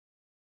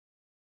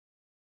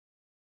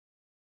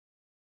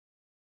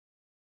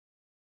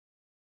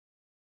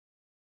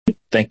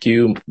Thank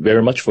you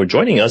very much for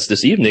joining us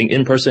this evening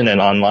in person and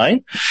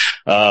online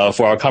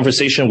for our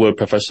conversation with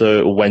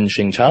Professor Wen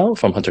Xingchao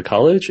from Hunter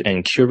College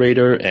and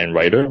curator and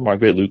writer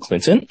Margaret Liu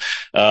Clinton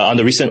on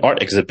the recent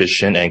art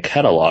exhibition and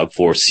catalog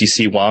for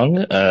C.C.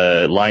 Wang,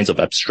 Lines of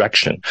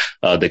Abstraction.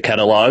 The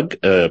catalog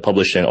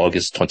published in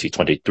August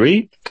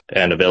 2023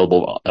 and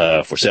available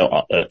for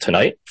sale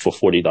tonight for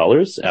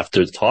 $40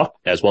 after the talk,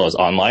 as well as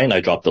online. I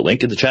dropped the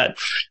link in the chat.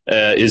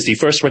 Is the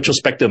first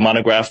retrospective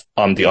monograph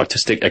on the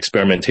artistic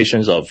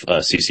experimentations of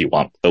C.C.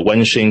 Wang.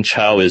 Wen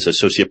Xingchao is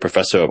Associate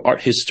Professor of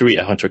Art History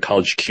at Hunter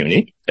College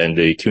CUNY and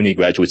the CUNY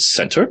Graduate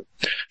Center.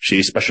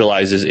 She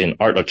specializes in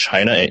art of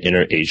China and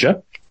Inner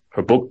Asia.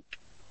 Her book,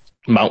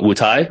 Mount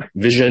Wutai,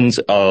 Visions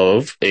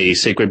of a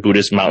Sacred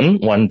Buddhist Mountain,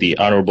 won the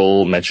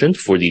honorable mention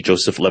for the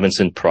Joseph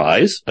Levinson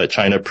Prize,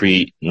 China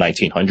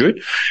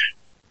pre-1900.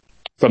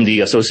 From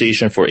the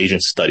Association for Asian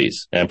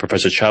Studies. And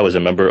Professor Chao is a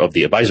member of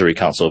the Advisory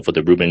Council for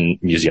the Rubin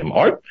Museum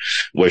Art,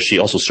 where she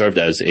also served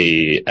as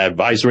a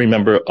advisory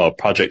member of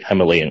Project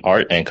Himalayan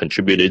Art and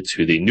contributed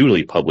to the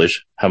newly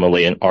published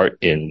Himalayan Art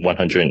in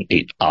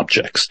 108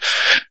 Objects.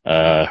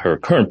 Her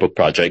current book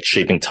project,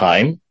 Shaping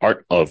Time,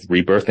 Art of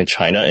Rebirth in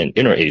China and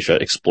Inner Asia,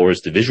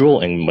 explores the visual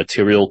and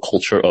material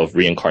culture of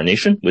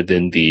reincarnation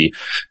within the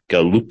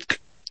Gelugpa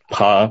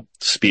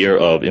sphere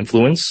of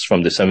influence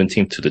from the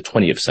 17th to the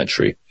 20th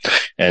century.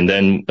 And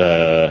then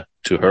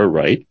to her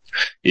right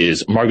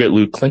is Margaret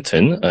Liu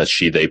Clinton,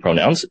 she, they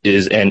pronouns,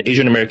 is an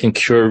Asian American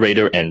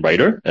curator and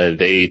writer.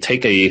 They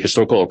take a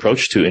historical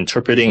approach to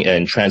interpreting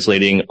and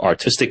translating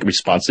artistic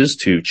responses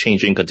to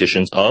changing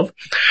conditions of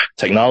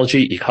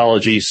technology,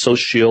 ecology,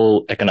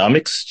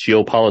 socioeconomics,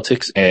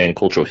 geopolitics, and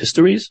cultural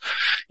histories.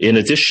 In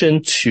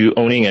addition to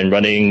owning and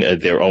running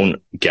their own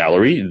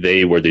gallery,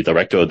 they were the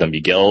director of the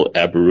Miguel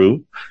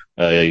Abreu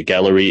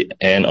Gallery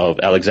and of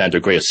Alexander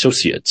Gray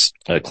Associates.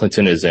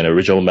 Clinton is an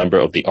original member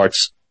of the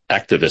Arts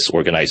Activist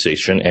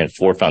Organization and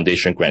Ford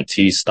Foundation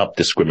grantee Stop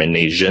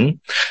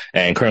Discrimination,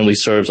 and currently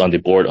serves on the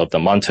board of the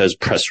Montez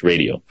Press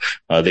Radio.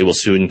 They will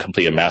soon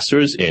complete a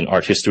master's in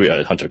art history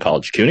at Hunter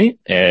College CUNY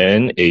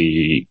and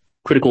a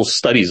critical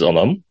studies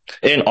alum,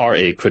 and are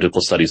a critical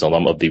studies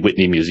alum of the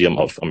Whitney Museum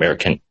of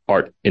American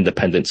Art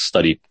Independent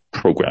Study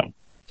Program.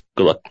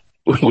 Good luck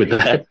with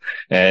that.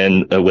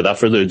 And without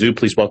further ado,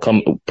 please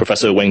welcome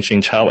Professor Wen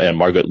Xingchao and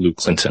Margaret Liu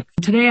Clinton.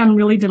 Today, I'm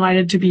really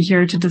delighted to be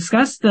here to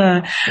discuss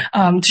to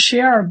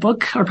share our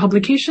book, our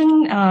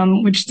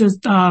publication, which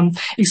just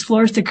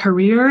explores the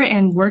career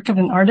and work of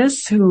an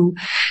artist who,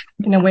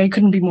 in a way,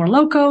 couldn't be more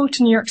local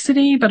to New York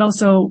City, but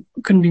also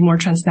couldn't be more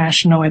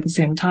transnational at the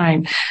same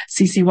time.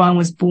 C.C. Wang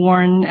was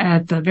born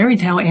at the very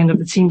tail end of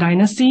the Qing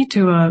dynasty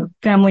to a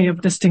family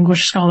of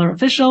distinguished scholar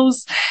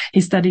officials.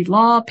 He studied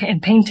law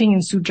and painting in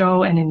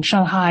Suzhou and in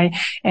Shanghai,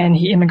 and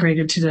he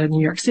immigrated to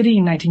New York City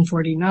in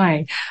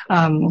 1949,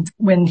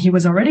 when he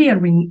was already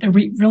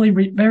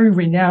very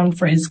renowned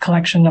for his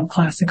collection of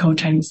classical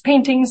Chinese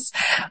paintings,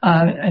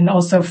 and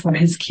also for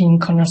his keen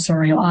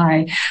connoisseurial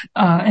eye.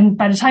 And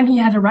by the time he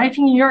had arrived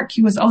in New York,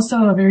 he was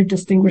also a very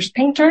distinguished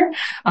painter,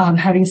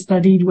 having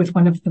studied with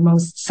one of the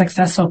most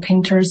successful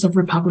painters of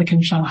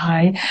Republican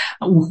Shanghai,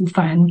 Wu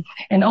Hufan,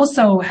 and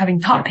also having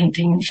taught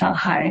painting in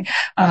Shanghai.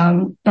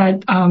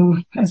 But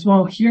as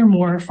we'll hear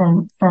more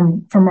from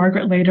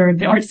Margaret later,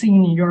 the art scene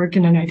in New York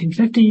in the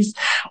 1950s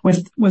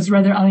was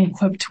rather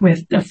unequipped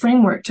with a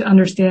framework to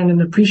understand and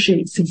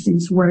appreciate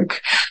C.C.'s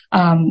work.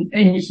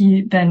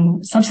 He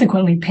then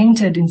subsequently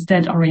painted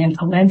instead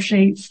Oriental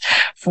lampshades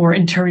for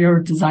interior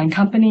design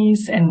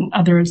companies and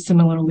other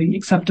similarly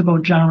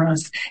acceptable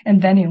genres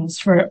and venues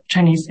for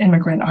Chinese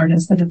immigrant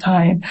artists at the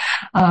time.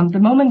 The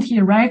moment he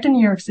arrived in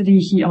New York City,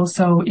 he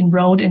also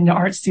enrolled in the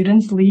Art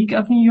Students League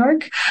of New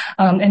York,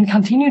 and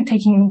continued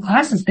taking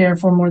classes there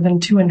for more than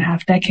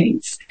 2.5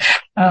 decades.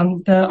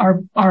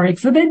 Our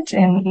exhibit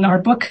and our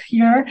book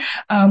here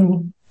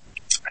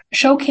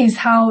showcase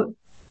how,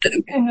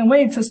 in a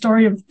way, it's a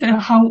story of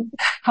how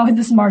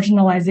this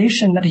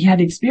marginalization that he had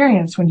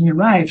experienced when he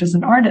arrived as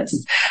an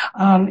artist,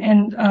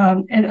 and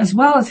as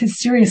well as his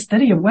serious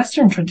study of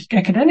Western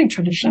academic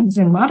traditions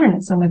and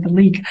modernism at the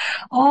League,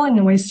 all in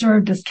a way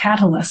served as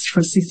catalyst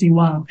for C.C.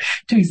 Wang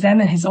to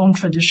examine his own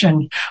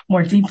tradition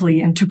more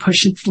deeply and to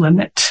push its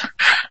limit.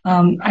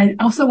 I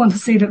also want to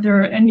say that there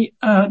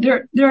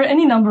are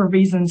any number of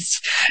reasons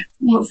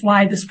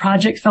why this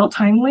project felt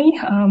timely,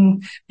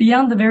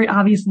 beyond the very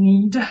obvious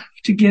need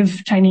to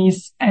give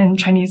Chinese and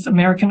Chinese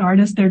American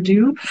artists their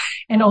due,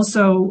 and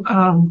also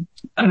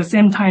at the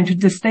same time to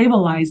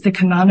destabilize the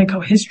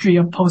canonical history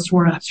of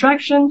post-war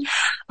abstraction.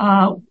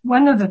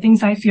 One of the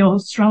things I feel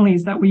strongly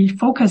is that we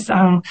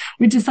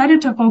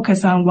decided to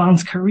focus on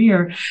Wang's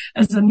career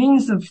as a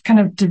means of kind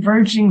of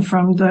diverging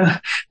from the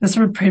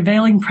sort of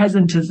prevailing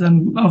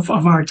presentism of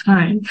our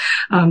time,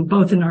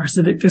 both in our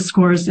civic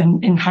discourse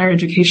and in higher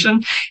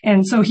education.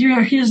 And so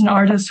here's an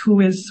artist who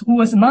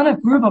was among a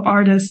group of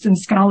artists and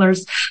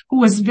scholars who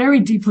was very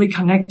deeply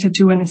connected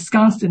to and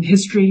ensconced in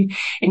history,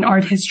 in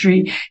art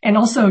history, and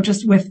also just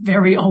just with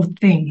very old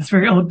things,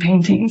 very old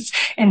paintings.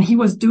 And he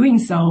was doing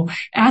so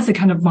as a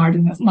kind of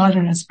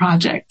modernist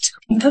project.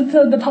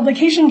 The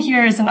publication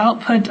here is an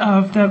output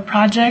of the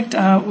project.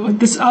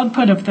 This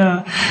output of the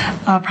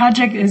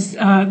project is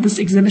this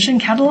exhibition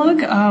catalog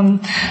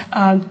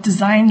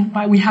designed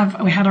by, we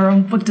had our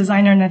own book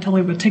designer,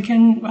 Natalie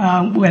Wittikin,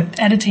 with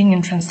editing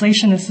and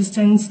translation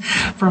assistance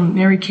from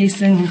Mary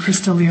Kaysen and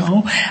Krista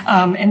Liu.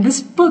 And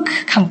this book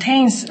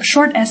contains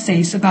short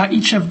essays about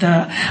each of the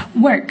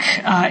work.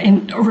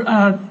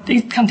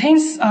 It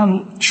contains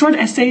short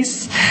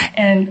essays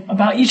and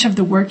about each of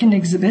the work in the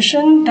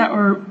exhibition that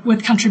were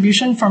with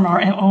contribution from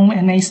our own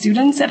MA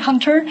students at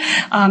Hunter,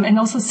 and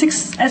also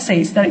 6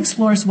 essays that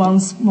explores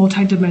Wang's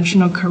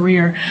multidimensional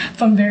career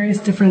from various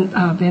different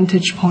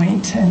vantage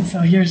points. And so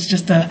here's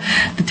just the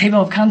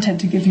table of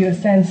content to give you a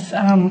sense.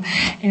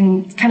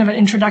 In kind of an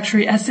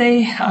introductory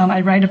essay,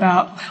 I write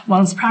about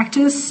Wang's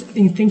practice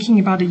in thinking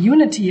about the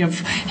unity of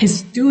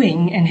his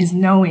doing and his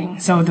knowing,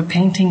 so the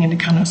painting and the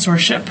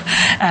connoisseurship,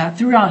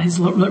 throughout his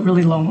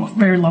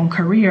very long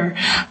career.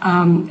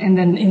 And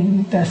then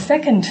in the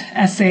second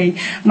essay,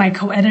 my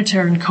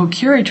co-editor and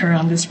co-curator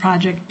on this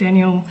project,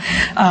 Daniel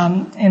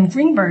M.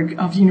 Greenberg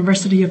of the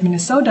University of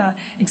Minnesota,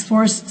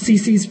 explores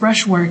CC's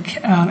brushwork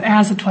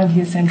as a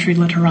 20th century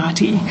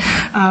literati.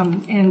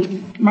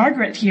 And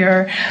Margaret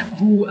here,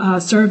 who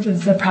served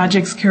as the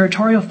project's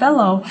curatorial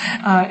fellow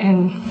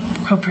and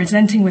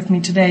co-presenting with me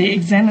today,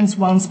 examines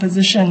Wang's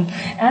position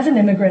as an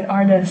immigrant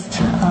artist,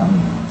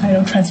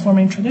 titled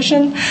Transforming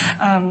Tradition,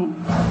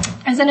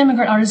 as an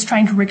immigrant artist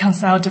trying to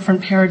reconcile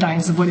different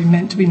paradigms of what it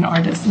meant to be an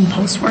artist in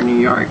postwar New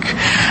York.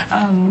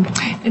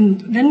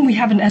 And then we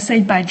have an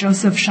essay by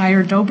Joseph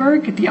Shire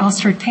Doberg, the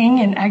Oscar Tang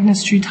and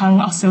Agnes Chu Tang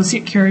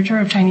Associate Curator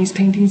of Chinese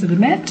Paintings at the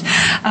Met,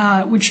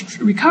 which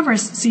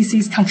recovers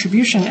CC's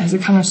contribution as a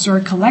connoisseur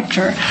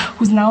collector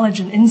whose knowledge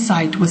and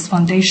insight was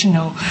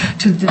foundational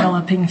to the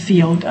developing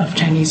field of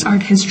Chinese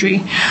art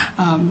history.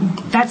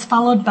 That's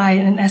followed by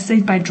an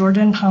essay by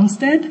Jordan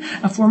Homstead,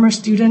 a former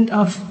student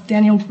of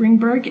Daniel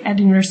Greenberg at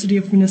the University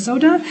of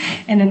Minnesota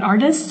and an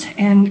artist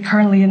and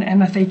currently an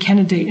MFA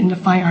candidate in the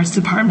Fine Arts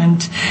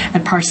Department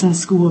at Parsons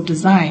School of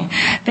Design.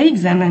 They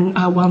examine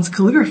Wang's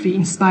calligraphy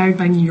inspired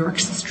by New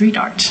York's street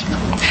art.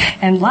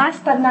 And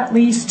last but not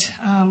least,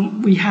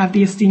 we have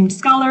the esteemed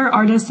scholar,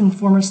 artist, and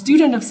former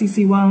student of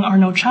C.C. Wang,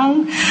 Arno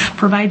Chang,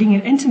 providing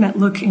an intimate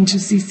look into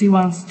C.C.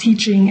 Wang's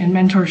teaching and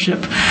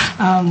mentorship.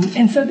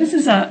 And so this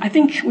is I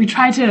think we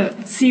try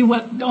to see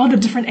what all the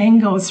different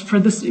angles for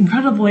this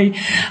incredibly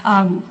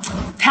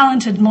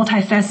talented,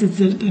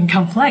 multifaceted, and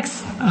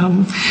complex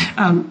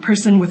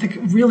person with a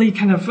really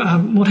kind of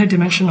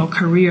multidimensional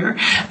career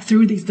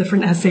through these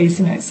different essays.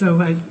 And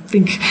so I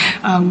think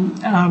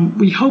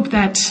we hope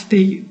that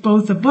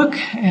both the book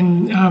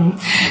and,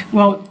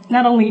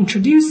 not only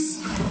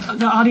introduce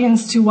the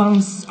audience to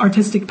Wang's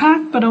artistic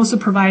path, but also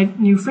provide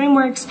new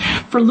frameworks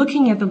for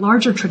looking at the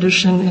larger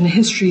tradition and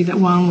history that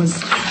Wang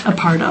was a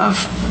part of.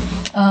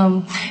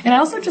 And I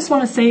also just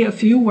want to say a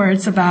few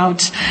words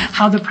about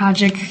how the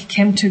project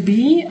came to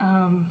be.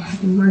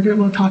 Margaret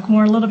will talk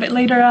more a little bit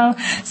later on.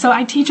 So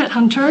I teach at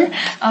Hunter,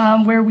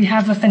 where we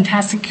have a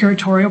fantastic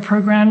curatorial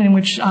program in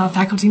which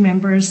faculty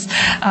members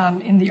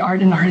in the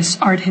art and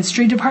art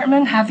history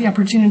department have the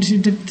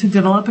opportunity to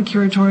develop a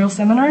curatorial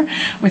seminar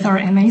with our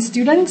MA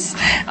students,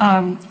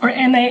 or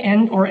MA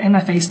or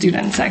MFA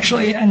students,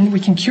 actually. And we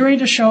can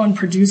curate a show and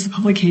produce a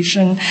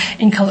publication,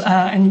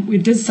 and we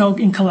did so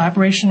in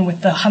collaboration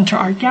with the Hunter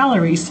Art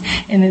Galleries.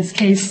 In this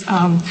case,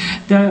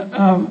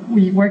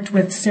 we worked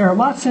with Sarah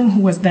Watson,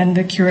 who was then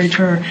the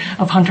curator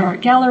of Hunter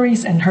Art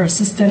Galleries, and her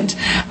assistant,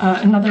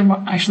 another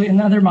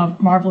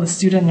marvelous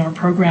student in our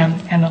program,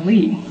 Anna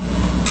Lee.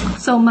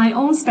 So my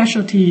own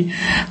specialty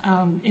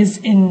is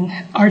in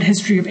art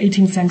history of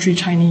 18th century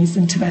Chinese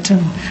and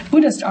Tibetan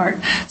Buddhist art.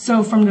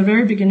 So from the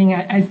very beginning,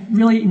 I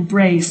really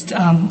embraced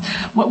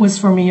what was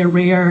for me a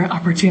rare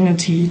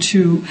opportunity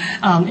to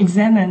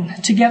examine,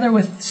 together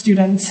with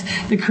students,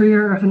 the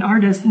career of an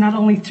artist, not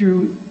only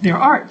through their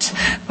art,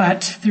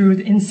 but through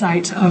the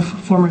insight of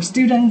former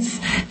students,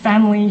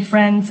 family,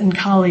 friends, and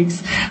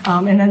colleagues.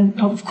 And then,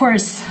 of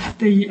course,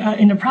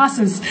 in the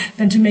process,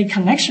 then to make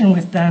connection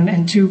with them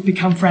and to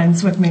become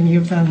friends with many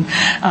of them,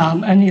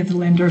 any of the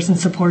lenders and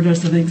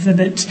supporters of the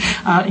exhibit,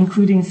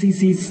 including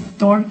CC's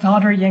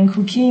daughter Yan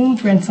Ku-king,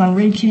 grandson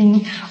Ray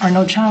King,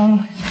 Arno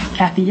Chang,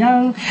 Kathy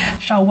Yang,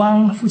 Shao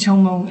Wang, Fu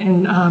Qiongmeng,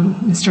 and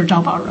Mr.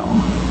 Zhao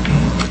Baorong.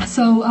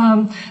 So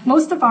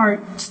most of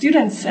our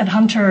students at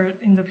Hunter,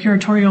 in the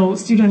curatorial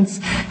students,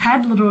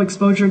 had little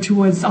exposure to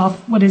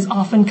what is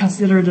often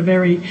considered a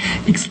very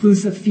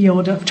exclusive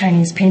field of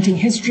Chinese painting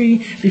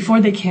history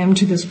before they came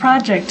to this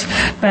project.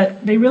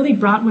 But they really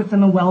brought with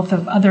them a wealth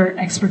of other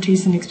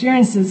expertise and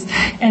experiences,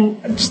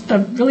 and just a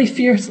really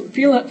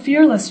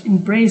fearless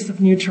embrace of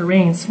new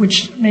terrains,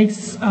 which made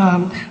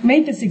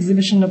this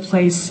exhibition a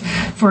place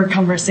for a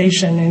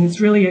conversation. And it's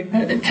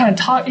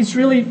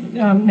really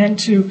meant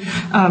to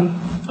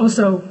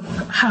also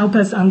help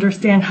us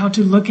understand how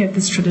to look at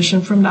this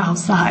tradition from the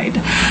outside.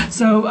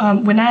 So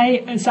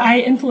as I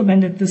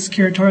implemented this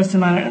curatorial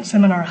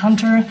seminar,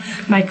 Hunter,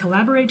 my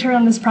collaborator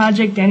on this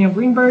project, Daniel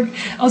Greenberg,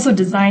 also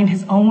designed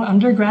his own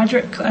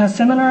undergraduate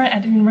seminar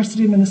at the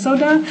University of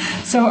Minnesota.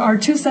 So our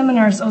two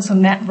seminars also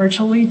met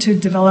virtually to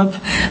develop,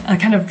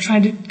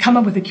 trying to come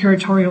up with a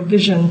curatorial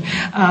vision.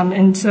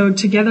 And so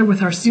together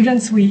with our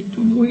students, we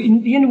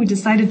in the end, we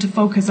decided to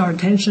focus our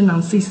attention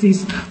on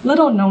CC's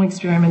little-known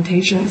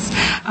experimentations,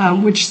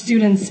 which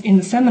students in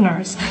the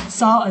seminars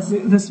saw as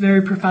this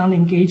very profound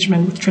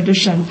engagement with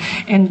tradition,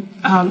 and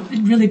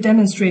it really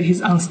demonstrated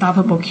his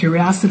unstoppable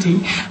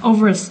curiosity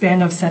over a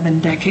span of 7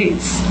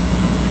 decades.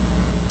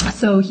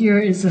 So here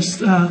is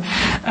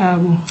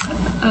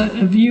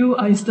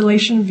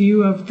installation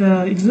view of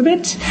the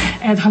exhibit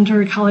at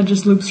Hunter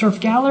College's Loop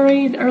Surf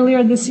Gallery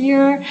earlier this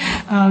year.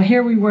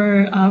 Here we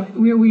were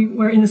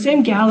in the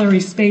same gallery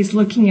space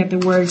looking at the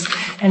works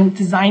and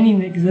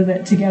designing the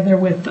exhibit together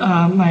with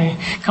my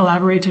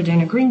collaborator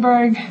Dana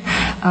Greenberg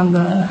on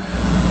the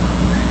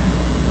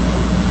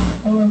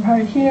lower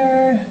part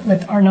here,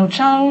 with Arnold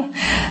Chang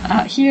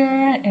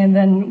here, and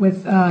then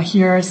with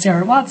here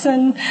Sarah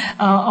Watson,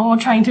 all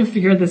trying to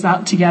figure this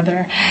out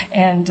together.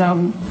 And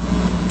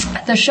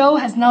the show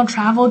has now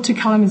traveled to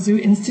Kalamazoo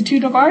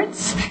Institute of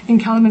Arts in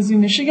Kalamazoo,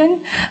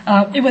 Michigan.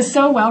 It was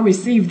so well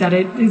received that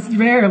it is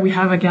rare we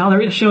have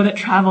a show that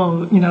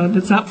travel,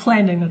 that's not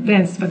planned in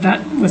advance, but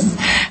that was,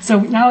 so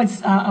now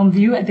it's on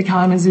view at the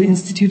Kalamazoo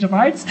Institute of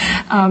Arts.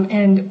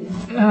 And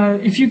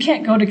if you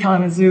can't go to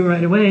Kalamazoo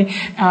right away,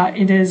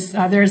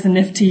 there's a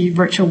nifty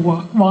virtual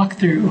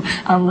walkthrough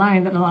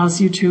online that allows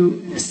you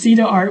to see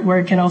the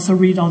artwork and also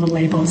read all the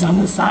labels on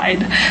the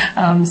side.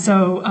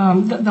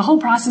 The whole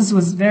process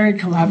was very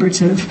collaborative.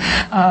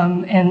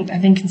 And I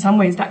think in some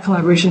ways that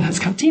collaboration has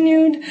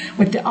continued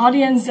with the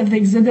audience of the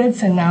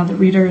exhibits and now the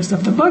readers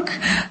of the book.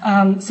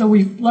 So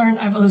we've learned,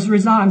 as a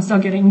result, I'm still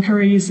getting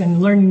inquiries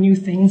and learning new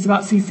things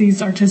about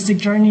CC's artistic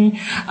journey,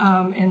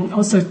 and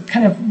also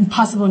kind of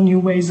possible new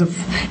ways of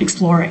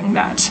exploring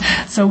that.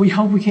 So we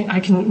hope we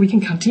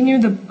can continue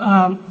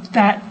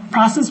that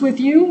process with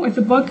you, with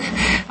the book,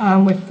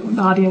 with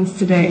the audience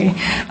today.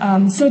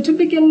 So to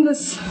begin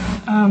this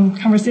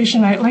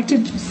conversation, I'd like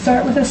to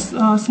start with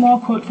a small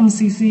quote from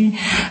CC,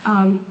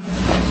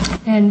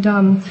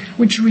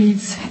 which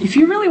reads, "If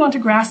you really want to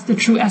grasp the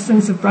true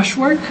essence of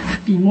brushwork,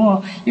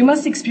 you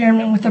must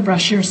experiment with the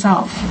brush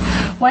yourself.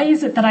 Why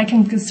is it that I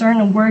can discern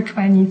a work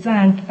by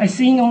Nizan by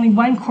seeing only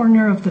one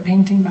corner of the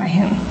painting by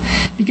him?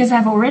 Because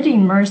I've already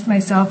immersed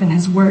myself in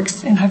his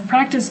works and have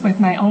practiced with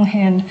my own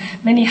hand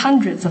many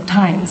hundreds of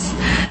times.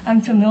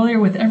 I'm familiar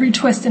with every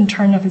twist and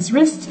turn of his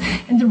wrist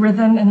and the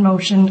rhythm and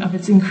motion of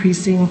its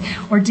increasing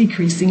or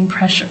decreasing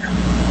pressure."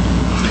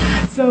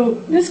 So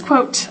this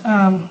quote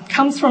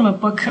comes from a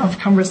book of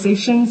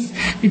conversations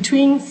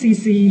between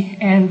CC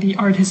and the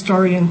art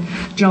historian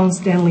John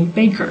Stanley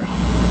Baker,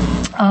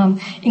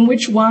 in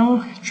which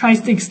Wang tries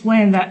to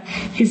explain that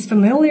his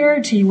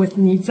familiarity with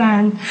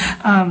Nizan,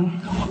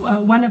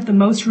 one of the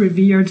most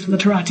revered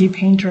literati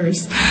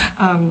painters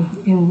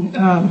in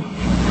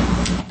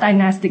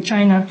dynastic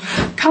China,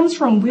 comes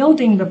from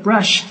wielding the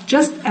brush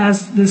just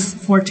as this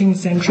 14th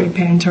century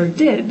painter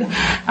did,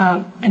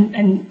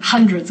 and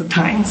hundreds of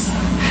times.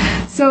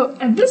 So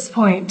at this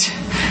point,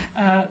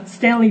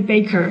 Stanley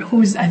Baker,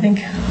 who's, I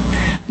think,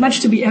 much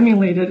to be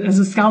emulated as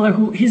a scholar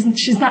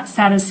she's not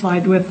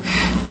satisfied with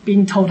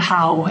being told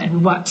how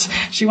and what.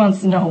 She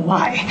wants to know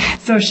why.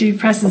 So she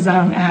presses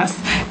on and asks,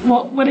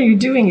 well, what are you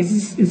doing?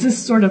 Is this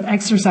sort of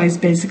exercise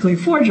basically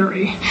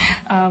forgery?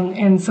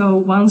 And so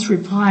Wang's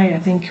reply, I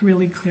think,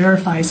 really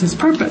clarifies his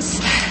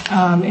purpose.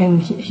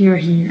 And here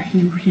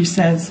he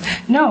says,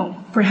 no.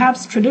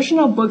 Perhaps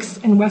traditional books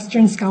and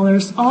Western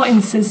scholars all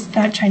insist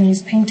that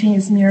Chinese painting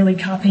is merely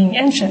copying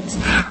ancients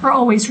or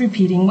always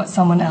repeating what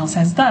someone else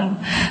has done.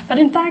 But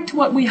in fact,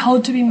 what we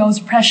hold to be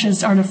most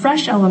precious are the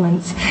fresh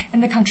elements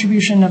and the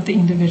contribution of the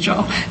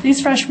individual.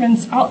 These fresh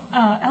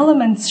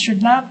elements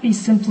should not be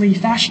simply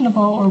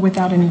fashionable or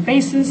without any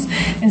basis.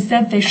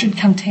 Instead, they should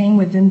contain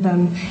within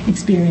them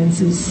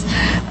experiences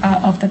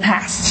of the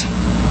past.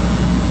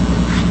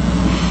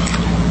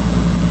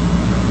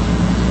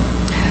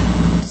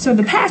 So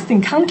the past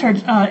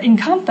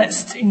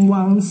encompassed in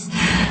Wang's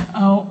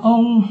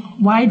own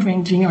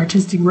wide-ranging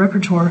artistic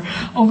repertoire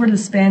over the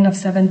span of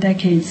 7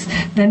 decades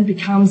then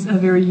becomes a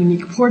very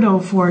unique portal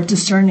for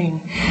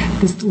discerning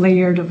this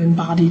layered of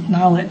embodied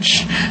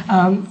knowledge.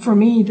 For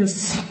me,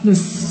 this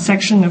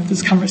section of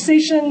this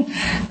conversation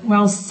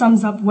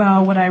sums up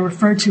well what I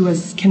refer to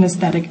as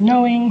kinesthetic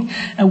knowing,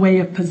 a way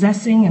of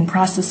possessing and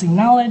processing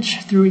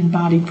knowledge through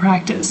embodied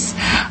practice.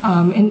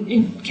 And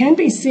it can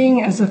be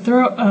seen as a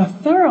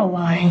thorough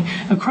line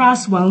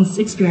across Wang's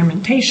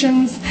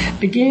experimentations,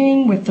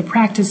 beginning with the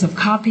practice of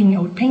copying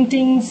old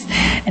paintings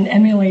and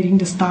emulating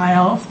the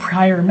style of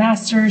prior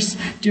masters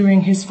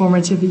during his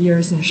formative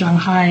years in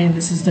Shanghai, and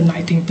this is the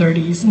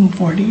 1930s and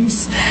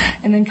 40s,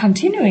 and then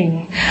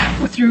continuing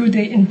through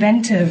the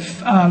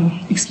inventive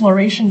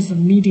explorations of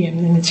medium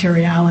and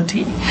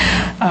materiality.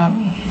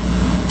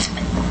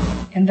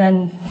 and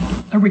then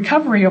a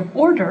recovery of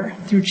order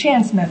through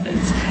chance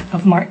methods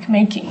of mark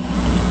making.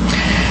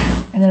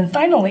 And then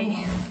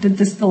finally, the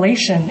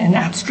distillation and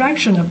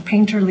abstraction of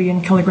painterly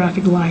and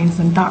calligraphic lines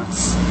and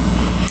dots.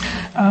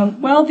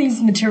 While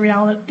these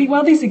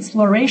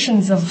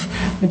explorations of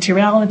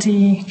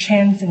materiality,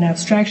 chance, and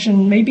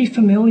abstraction may be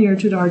familiar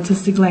to the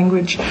artistic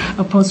language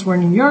of post-war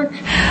New York,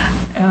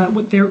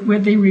 they're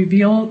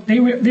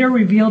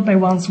revealed by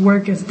Wang's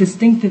work as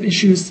distinctive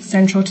issues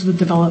central to the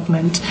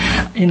development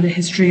in the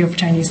history of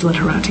Chinese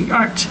literati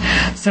art.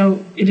 So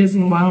it is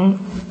in Wang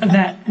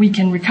that we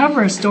can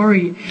recover a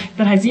story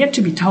that has yet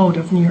to be told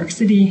of New York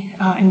City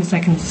in the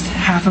second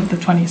half of the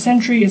 20th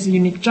century as a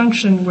unique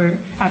junction where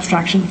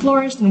abstraction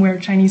flourished and where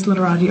Chinese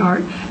literati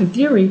art and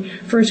theory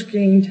first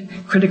gained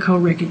critical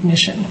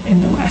recognition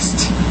in the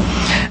West.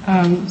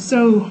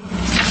 So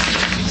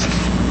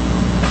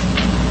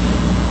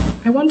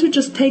I want to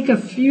just take a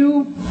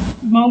few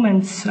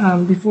moments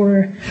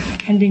before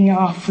handing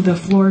off the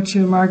floor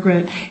to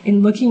Margaret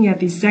in looking at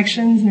these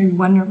sections, maybe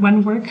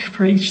one work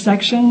per each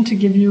section, to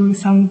give you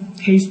some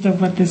taste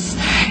of what this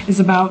is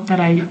about that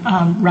I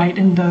write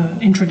in the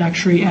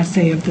introductory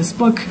essay of this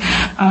book.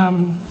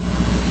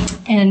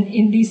 And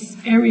in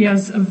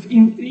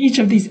each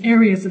of these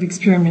areas of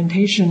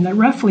experimentation that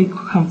roughly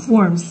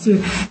conforms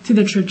to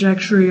the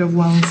trajectory of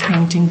Wang's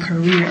painting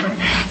career.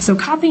 So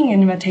copying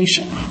and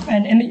imitation,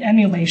 and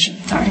emulation,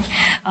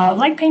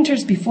 like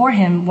painters before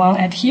him, Wang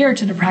adhered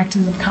to the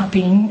practice of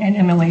copying and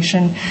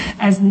emulation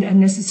as a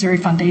necessary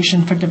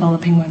foundation for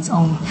developing one's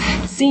own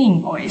seeing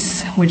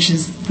voice, which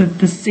is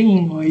the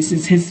singing voice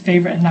is his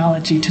favorite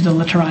analogy to the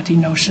literati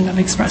notion of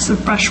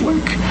expressive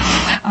brushwork.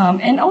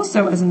 And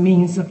also as a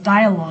means of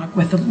dialogue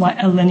with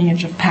a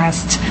lineage of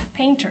past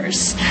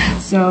painters.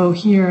 So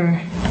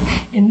here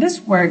in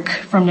this work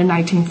from the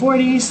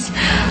 1940s,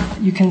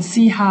 you can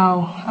see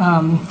how,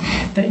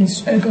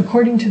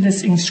 according to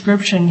this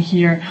inscription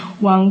here,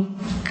 Wang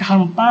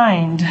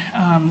combined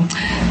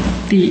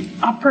the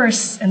upper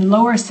and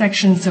lower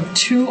sections of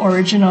two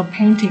original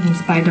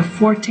paintings by the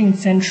 14th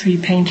century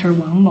painter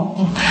Wang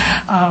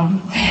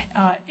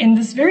in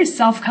this very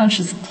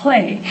self-conscious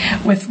play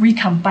with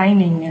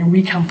recombining and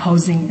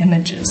recomposing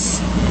images.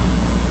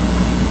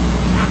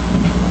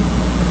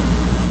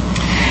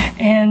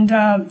 And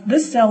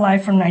this still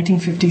life from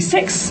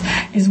 1956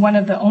 is one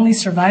of the only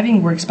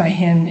surviving works by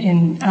him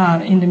in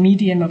the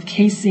medium of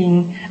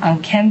casing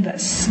on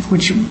canvas,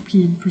 which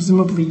he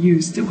presumably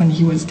used when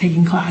he was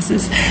taking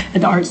classes at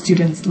the Art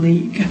Students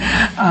League.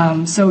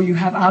 So you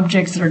have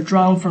objects that are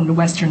drawn from the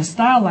Western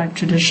style life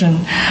tradition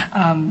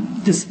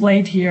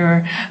displayed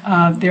here.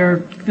 They're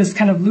this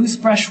kind of loose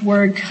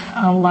brushwork,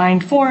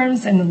 lined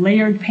forms, and the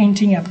layered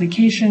painting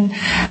application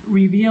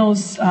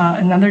reveals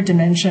another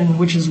dimension,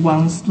 which is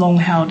Wang's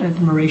long-held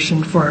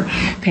admiration for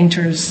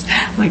painters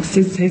like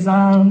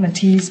Cézanne,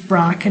 Matisse,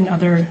 Braque, and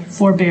other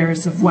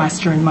forebears of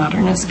Western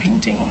modernist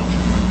painting.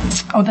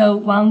 Although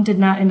Wang did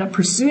not end up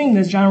pursuing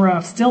the genre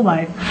of still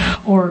life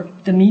or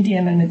the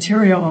medium and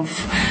material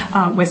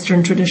of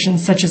Western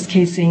traditions such as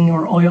casing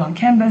or oil on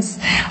canvas,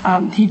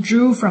 he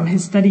drew from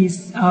his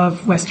studies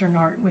of Western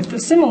art with a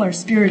similar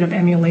spirit of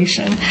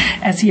emulation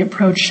as he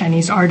approached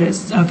Chinese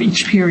artists of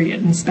each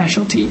period and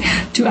specialty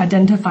to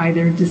identify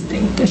their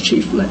distinct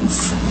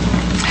achievements.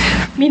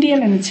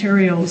 Medium and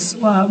materials.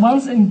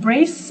 Wang's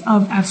embrace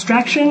of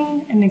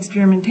abstraction and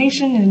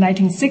experimentation in the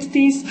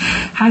 1960s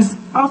has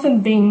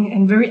often been,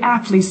 and very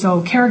aptly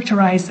so,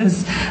 characterized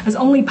as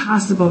only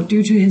possible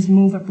due to his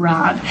move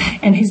abroad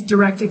and his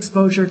direct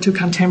exposure to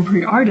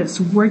contemporary artists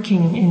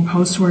working in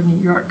post-war New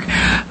York.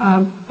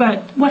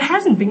 But what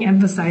hasn't been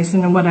emphasized,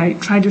 and what I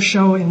try to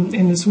show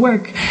in this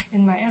work,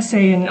 in my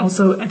essay, and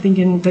also I think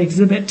in the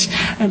exhibit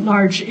at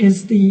large,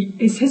 is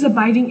his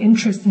abiding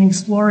interest in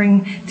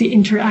exploring the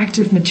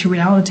interactive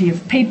materiality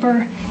of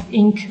paper,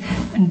 ink,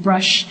 and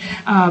brush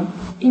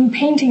in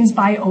paintings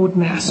by old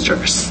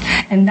masters.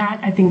 And that,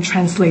 I think,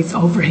 translates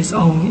over his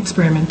own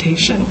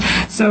experimentation.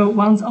 So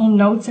Wang's own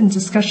notes and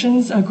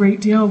discussions, a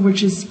great deal of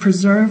which is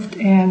preserved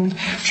and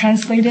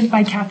translated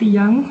by Kathy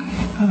Young,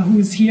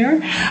 who's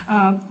here,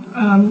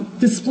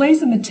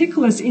 displays a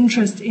meticulous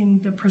interest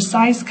in the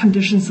precise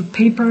conditions of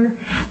paper,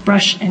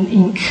 brush, and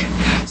ink.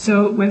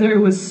 So whether it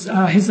was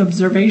his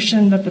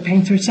observation that the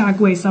painter Xia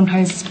Gui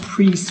sometimes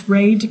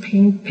pre-sprayed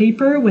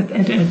paper with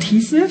an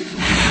adhesive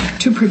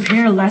to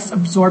prepare a less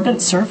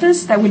absorbent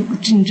surface that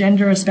would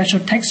engender a special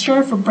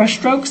texture for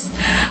brushstrokes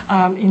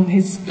in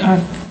his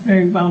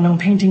very well-known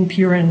painting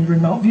Pure and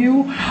Remote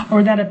View,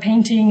 or that a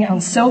painting on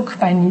silk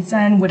by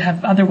Nizan would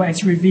have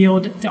otherwise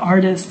revealed the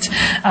artist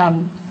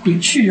笔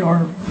趣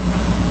or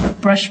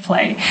brush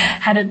play.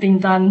 Had it been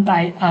done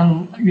by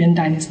Yuan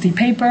Dynasty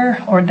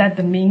paper, or that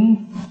the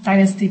Ming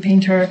Dynasty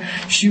painter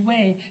Xu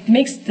Wei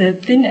makes the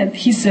thin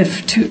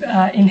adhesive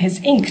in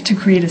his ink to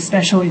create a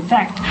special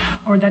effect,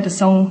 or that the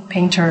Song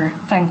painter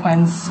Fan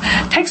Kuan's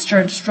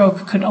textured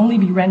stroke could only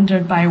be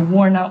rendered by a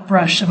worn-out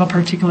brush of a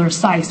particular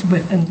size,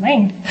 width, and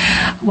length.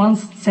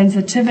 Wang's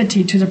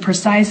sensitivity to the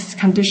precise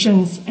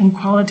conditions and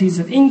qualities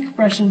of ink,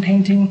 brush, and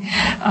painting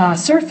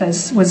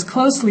surface was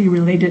closely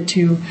related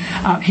to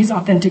his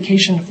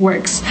authentication of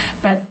works.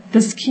 But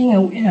this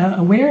keen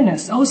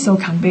awareness also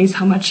conveys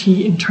how much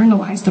he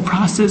internalized the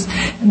process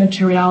and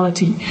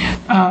materiality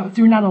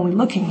through not only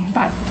looking,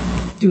 but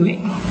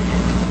doing.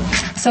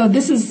 So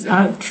this is,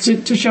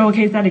 to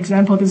showcase that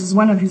example, this is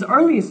one of his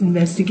earliest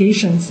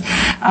investigations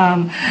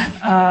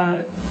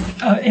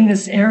in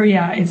this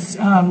area. It's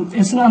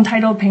an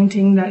untitled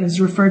painting that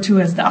is referred to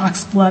as the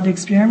ox blood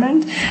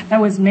experiment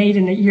that was made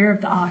in the year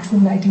of the ox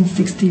in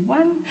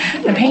 1961.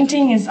 The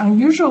painting is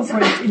unusual for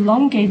its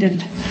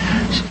elongated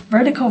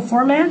vertical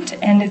format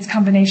and its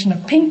combination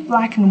of pink,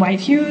 black, and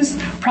white hues,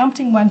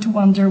 prompting one to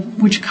wonder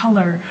which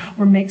color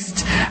were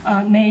mixed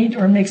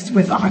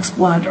with ox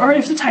blood, or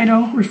if the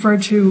title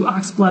referred to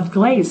ox blood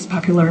glaze,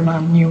 popular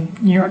among New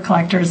York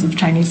collectors of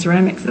Chinese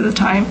ceramics at the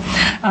time.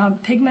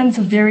 Pigments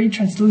of varied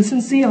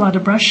translucency allowed a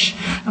brush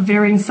of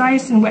varying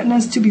size and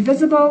wetness to be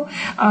visible.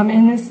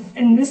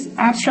 In this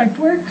abstract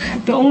work,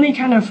 the only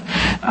kind of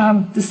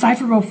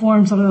decipherable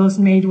forms are those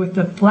made with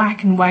the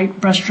black and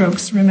white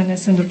brushstrokes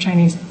reminiscent of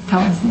Chinese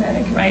talismanic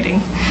writing.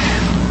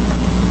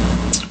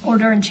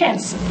 Order and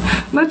chance.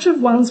 Much of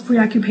Wang's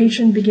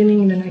preoccupation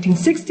beginning in the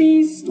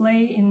 1960s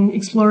lay in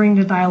exploring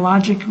the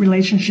dialogic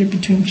relationship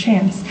between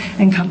chance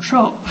and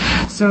control.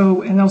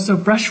 And also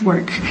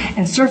brushwork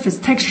and surface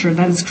texture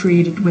that is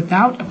created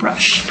without a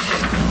brush.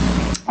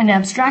 An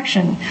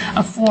abstraction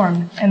of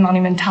form and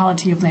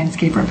monumentality of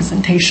landscape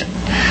representation.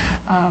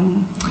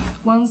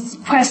 Wang's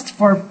quest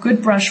for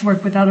good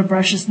brushwork without a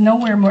brush is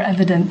nowhere more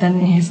evident than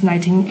in his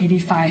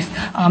 1985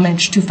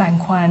 homage to Fan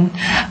Kuan.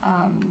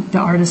 The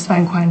artist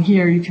Fan Kuan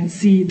here, you can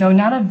see, though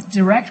not a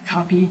direct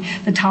copy,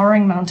 the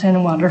towering mountain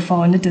and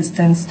waterfall in the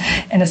distance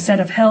and a set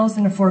of hills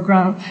in the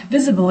foreground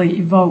visibly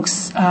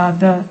evokes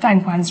the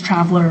Fan Kuan's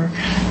traveler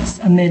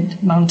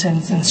amid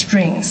mountains and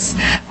streams,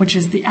 which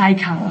is the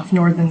icon of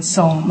Northern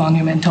Song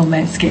monumental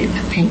landscape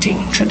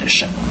painting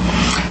tradition.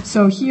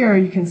 So here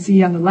you can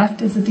see on the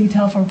left is the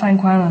detail from Fan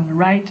Kuan, on the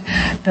right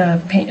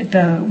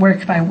the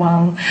work by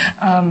Wang.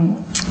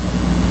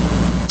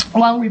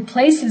 Wang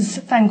replaces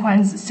Fan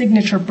Kuan's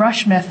signature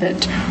brush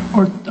method,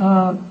 or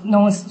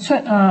known as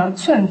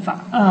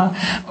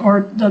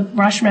or the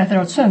brush method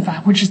or 皴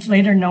法, which is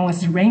later known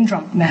as the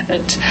raindrop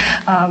method,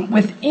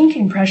 with ink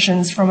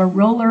impressions from a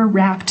roller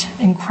wrapped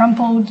in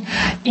crumpled,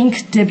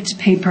 ink-dipped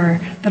paper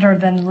that are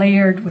then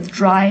layered with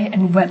dry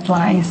and wet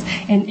lines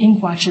and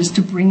ink washes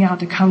to bring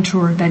out the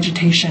contour,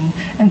 vegetation,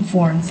 and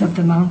forms of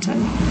the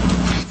mountain.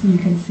 So you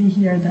can see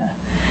here the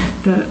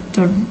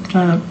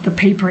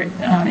paper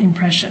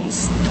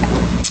impressions.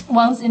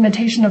 Wang's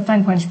imitation of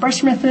Fan Kuan's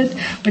brush method,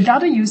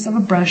 without the use of a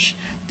brush,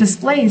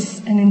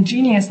 displays an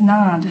ingenious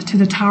nod to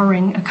the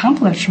towering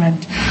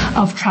accomplishment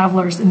of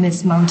travelers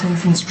amidst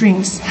mountains and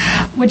streams,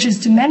 which is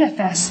to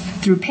manifest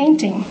through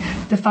painting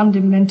the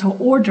fundamental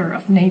order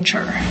of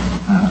nature,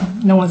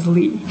 known as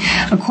Li,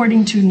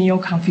 according to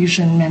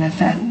Neo-Confucian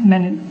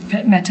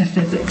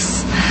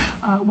metaphysics.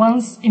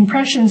 Wang's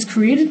impressions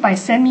created by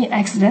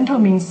semi-accidental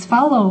means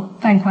follow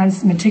Fan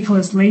Kuan's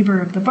meticulous labor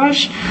of the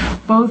brush.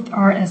 Both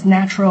are as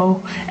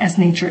natural as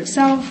nature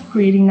itself,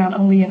 creating not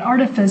only an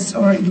artifice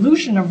or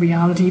illusion of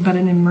reality, but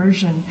an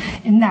immersion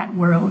in that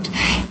world.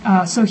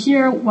 So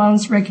here,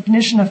 Wang's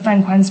recognition of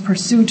Fan Kuan's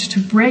pursuit to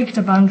break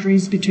the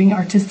boundaries between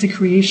artistic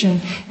creation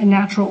and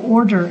natural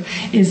order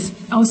is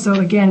also,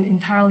 again,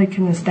 entirely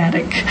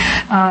kinesthetic.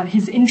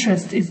 His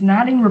interest is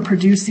not in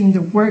reproducing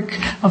the work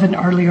of an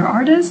earlier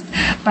artist,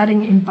 but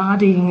in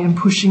embodying and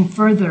pushing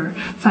further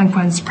Fan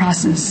Kuan's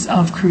process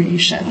of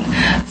creation.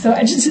 So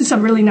this is a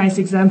really nice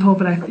example,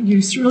 but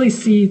you really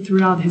see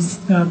throughout his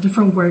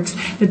different works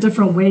the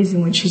different ways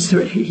in which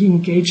he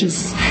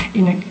engages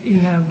in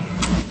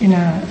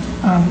a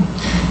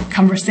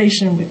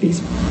conversation with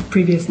these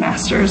previous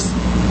masters.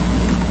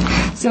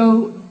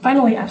 So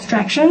finally,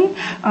 abstraction.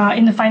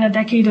 In the final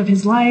decade of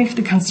his life,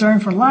 the concern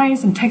for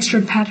lines and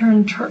textured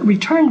pattern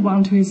returned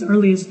Wang to his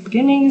earliest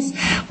beginnings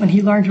when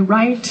he learned to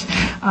write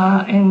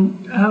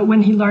and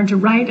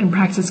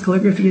practice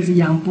calligraphy as a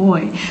young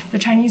boy. The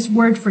Chinese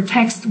word for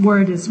text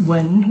word is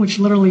wen, which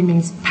literally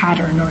means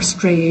pattern or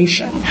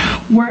striation.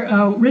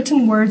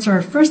 Written words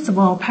are, first of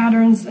all,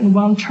 patterns, and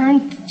Wang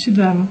turned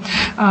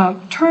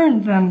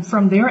turn them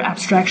from their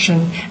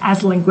abstraction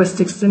as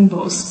linguistic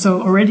symbols.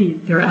 So already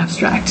they're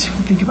abstract,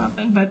 think about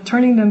them, but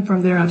turning them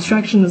from their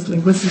abstraction as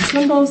linguistic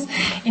symbols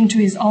into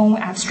his own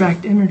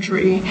abstract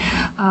imagery.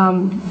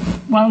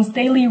 Wang's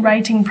daily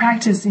writing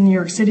practice in New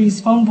York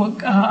City's phone book,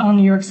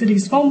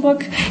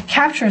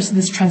 captures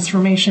this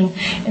transformation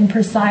in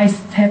precise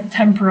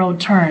temporal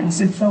turns.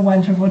 It's so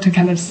wonderful to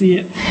kind of see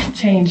it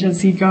change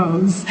as he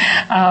goes,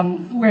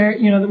 where,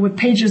 with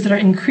pages that are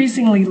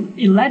increasingly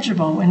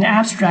illegible and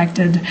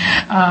abstracted,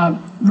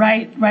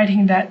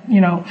 writing that,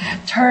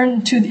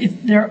 turn to,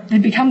 they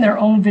become their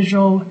own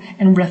visual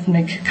and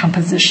rhythmic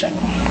composition.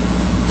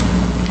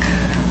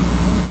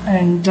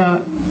 And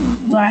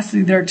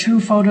lastly, there are two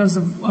photos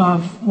of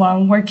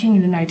Wang working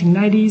in the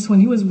 1990s when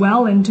he was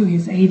well into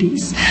his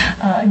 80s.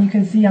 And you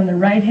can see on the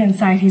right-hand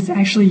side, he's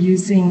actually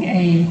using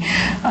a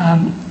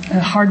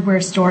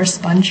hardware store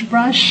sponge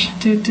brush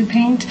to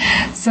paint.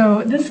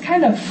 So this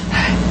kind of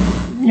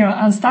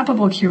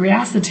unstoppable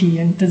curiosity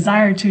and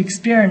desire to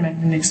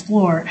experiment and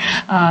explore,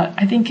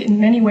 I think in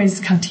many ways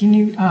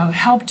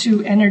help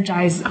to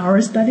energize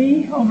our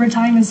study over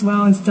time as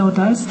well, and still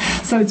does.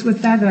 So it's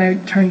with that I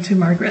turn to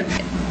Margaret.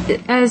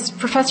 As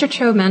Professor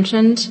Cho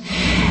mentioned,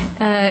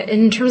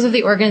 in terms of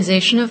the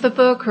organization of the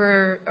book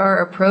or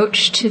our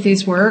approach to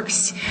these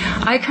works,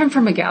 I come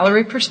from a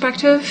gallery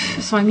perspective,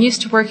 so I'm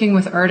used to working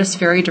with artists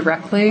very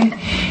directly.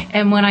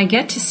 And when I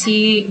get to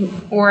see,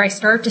 or I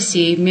start to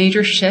see,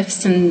 major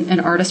shifts in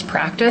artist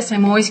practice,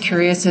 I'm always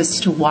curious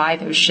as to why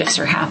those shifts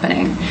are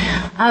happening.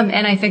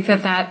 And I think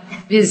that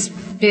is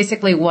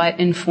basically what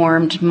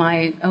informed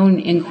my own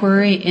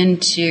inquiry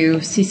into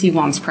C.C.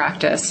 Wang's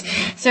practice.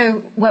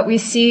 So what we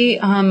see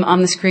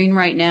on the screen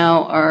right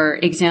now are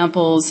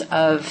examples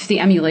of the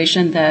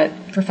emulation that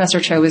Professor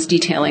Cho was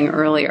detailing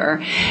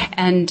earlier.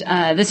 And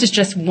this is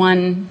just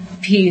one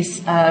piece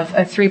of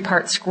a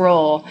three-part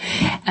scroll.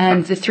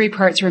 And the three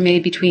parts were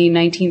made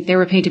they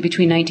were painted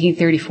between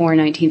 1934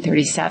 and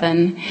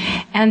 1937.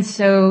 And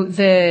so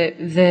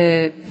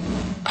the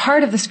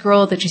part of the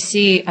scroll that you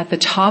see at the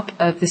top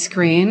of the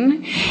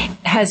screen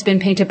has been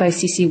painted by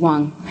C.C.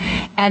 Wang.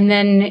 And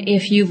then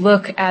if you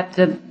look at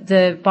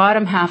the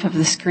bottom half of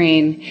the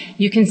screen,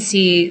 you can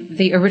see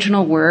the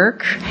original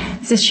work.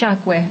 This is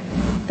Shakwe.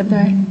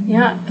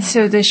 Yeah.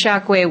 So the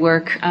Shakwe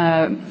work,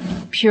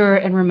 pure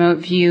and remote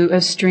view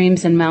of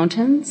streams and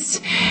mountains,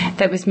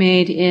 that was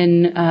made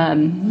in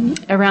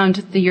around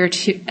the year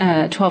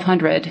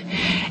 1200.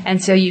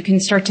 And so you can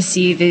start to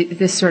see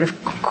this sort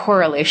of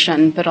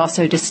correlation, but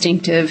also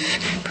distinctive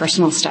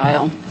personal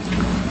style.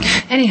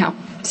 Anyhow,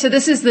 so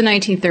this is the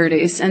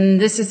 1930s,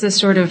 and this is the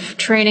sort of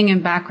training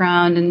and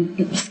background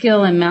and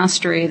skill and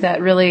mastery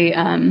that really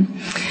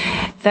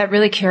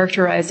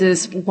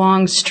characterizes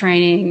Wang's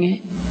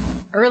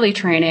early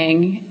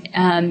training,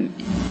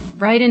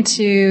 right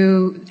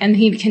into, and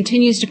he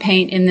continues to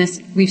paint in this.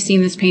 We've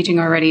seen this painting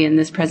already in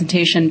this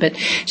presentation, but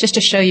just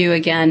to show you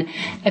again,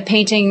 a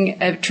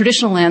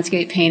traditional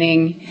landscape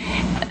painting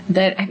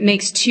that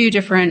makes two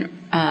different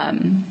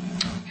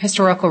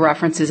historical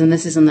references, and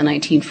this is in the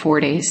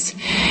 1940s.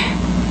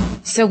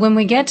 So when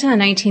we get to the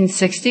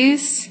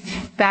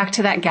 1960s, back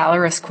to that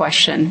gallerist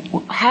question,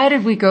 how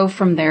did we go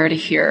from there to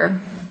here?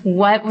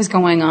 What was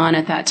going on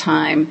at that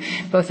time,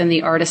 both in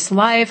the artist's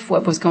life,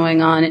 what was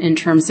going on in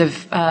terms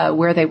of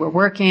where they were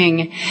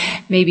working,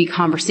 maybe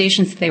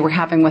conversations that they were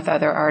having with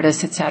other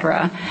artists,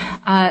 etc.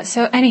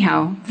 So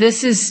anyhow,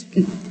 it's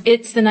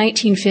the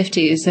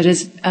 1950s that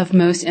is of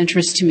most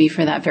interest to me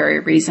for that very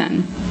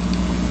reason.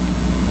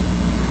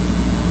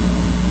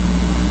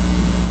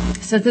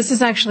 So this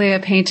is actually a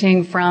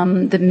painting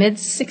from the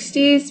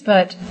mid-60s,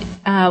 but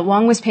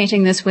Wang was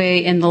painting this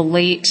way in the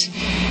late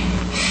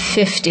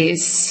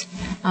 50s.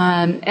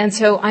 And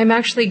so I'm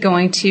actually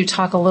going to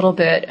talk a little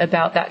bit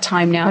about that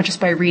time now just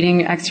by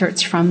reading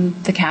excerpts from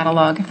the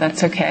catalog, if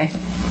that's okay.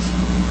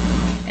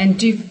 And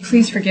do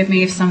please forgive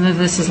me if some of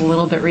this is a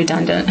little bit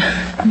redundant.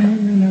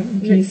 No,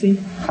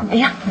 Casey.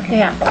 Yeah, okay.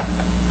 Yeah.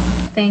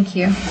 Thank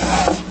you.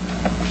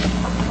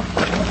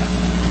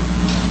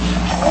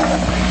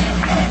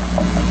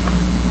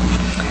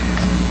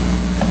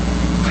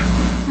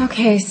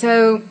 Okay,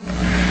 so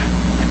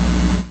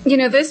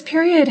this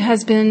period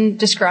has been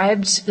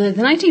described, the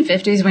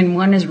 1950s, when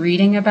one is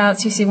reading about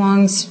C.C.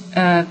 Wang's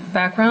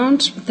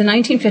background, the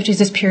 1950s,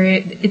 this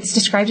period, it's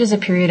described as a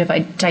period of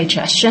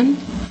digestion,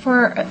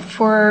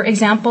 for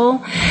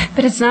example,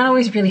 but it's not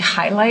always really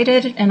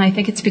highlighted, and I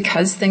think it's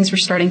because things were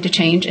starting to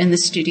change in the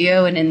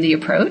studio and in the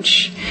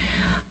approach.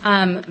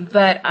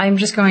 But I'm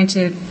just going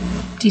to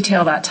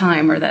detail that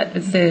time, or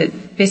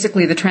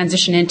basically the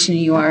transition into New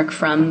York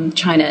from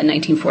China in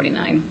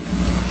 1949.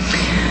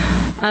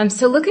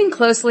 So looking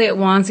closely at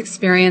Wang's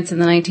experience in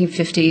the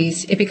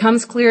 1950s, it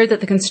becomes clear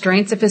that the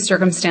constraints of his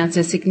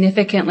circumstances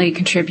significantly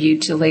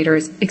contribute to later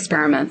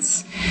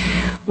experiments.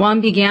 Wang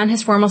began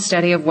his formal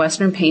study of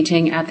Western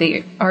painting at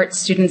the Art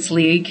Students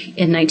League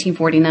in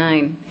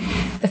 1949.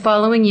 The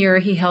following year,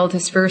 he held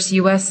his first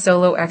U.S.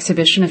 solo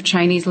exhibition of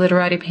Chinese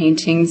literati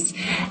paintings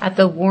at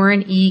the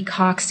Warren E.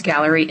 Cox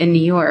Gallery in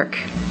New York.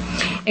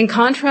 In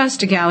contrast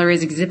to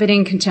galleries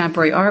exhibiting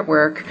contemporary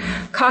artwork,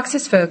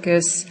 Cox's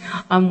focus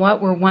on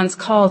what were once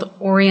called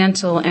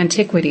Oriental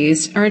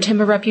antiquities earned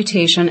him a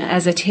reputation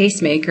as a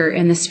tastemaker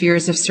in the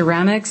spheres of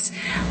ceramics,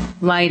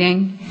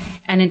 lighting,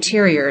 and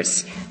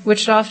interiors,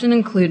 which often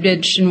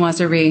included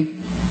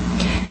chinoiserie.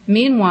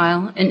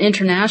 Meanwhile, an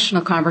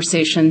international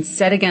conversation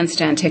set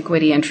against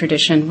antiquity and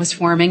tradition was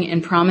forming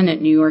in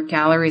prominent New York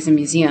galleries and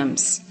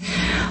museums.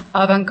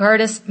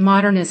 Avant-gardist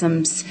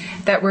modernisms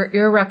that were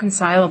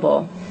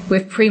irreconcilable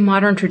with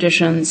pre-modern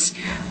traditions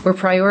were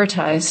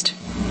prioritized,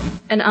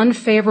 an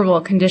unfavorable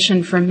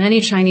condition for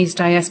many Chinese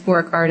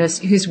diasporic artists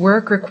whose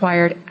work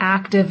required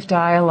active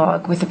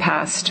dialogue with the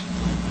past.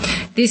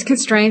 These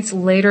constraints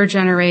later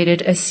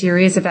generated a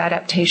series of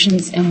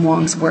adaptations in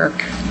Wang's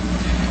work.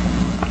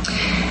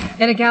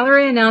 In a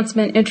gallery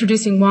announcement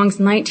introducing Wang's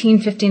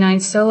 1959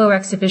 solo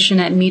exhibition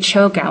at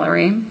Miqiu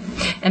Gallery,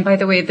 and by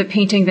the way, the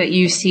painting that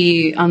you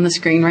see on the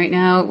screen right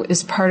now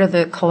is part of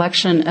the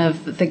collection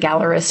of the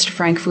gallerist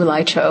Frank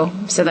Fulaicho.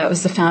 So that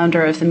was the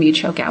founder of the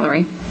Miqiu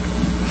Gallery.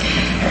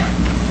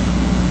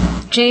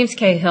 James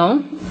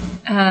Cahill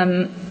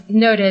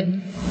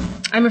noted,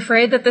 "I'm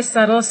afraid that the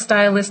subtle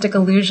stylistic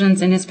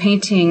allusions in his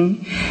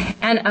painting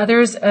and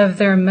others of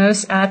their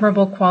most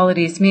admirable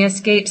qualities may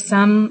escape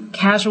some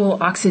casual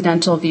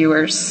Occidental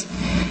viewers.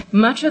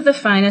 Much of the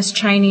finest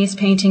Chinese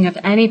painting of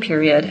any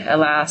period,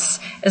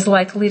 alas, is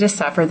likely to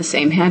suffer the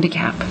same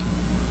handicap."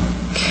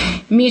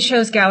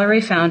 Miqiu's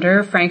gallery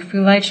founder, Frank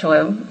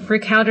Fulaicho,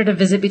 recounted a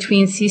visit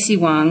between C.C.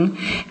 Wang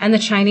and the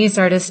Chinese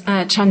artist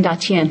Chen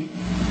Datian.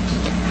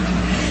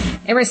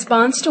 In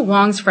response to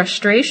Wang's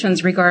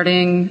frustrations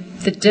regarding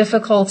the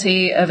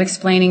difficulty of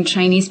explaining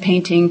Chinese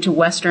painting to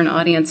Western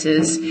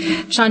audiences,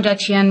 Chen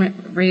Datian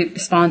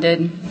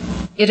responded,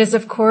 "It is,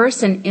 of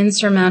course, an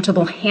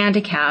insurmountable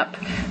handicap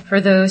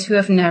for those who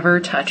have never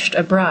touched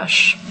a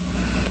brush."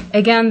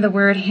 Again, the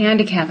word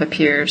handicap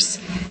appears,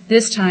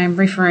 this time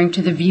referring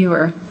to the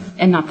viewer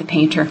and not the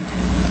painter.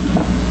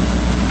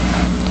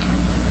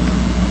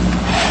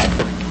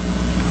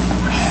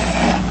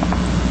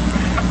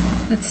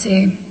 Let's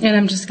see, and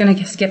I'm just going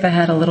to skip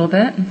ahead a little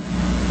bit.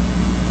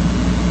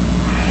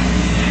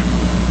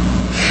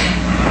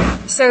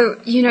 So,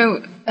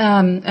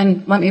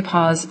 and let me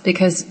pause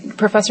because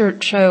Professor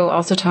Cho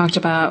also talked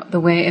about the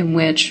way in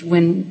which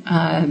when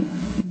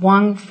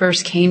Wang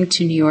first came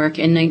to New York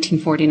in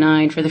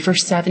 1949, for the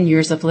first 7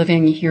 years of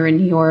living here in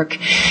New York,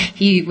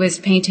 he was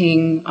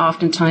painting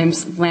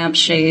oftentimes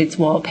lampshades,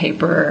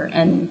 wallpaper,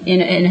 and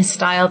in a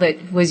style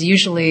that was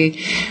usually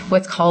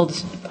what's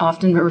called,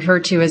 often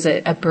referred to as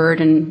a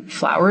bird and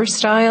flower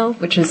style,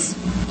 which is,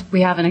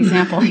 we have an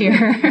example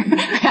here.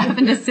 I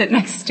happen to sit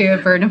next to a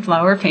bird and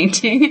flower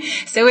painting.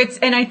 So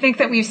and I think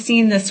that we've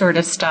seen this sort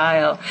of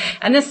style.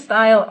 And this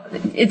style,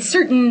 it's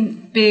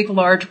certain big,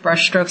 large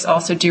brushstrokes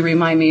also do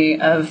remind me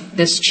of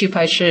this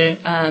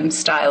Chupaishi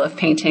style of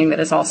painting that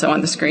is also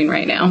on the screen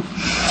right now.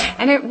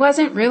 And it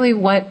wasn't really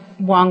what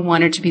Wang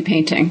wanted to be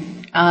painting.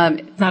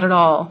 Not at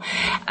all.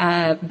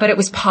 But it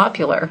was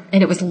popular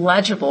and it was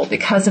legible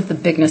because of the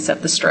bigness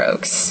of the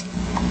strokes.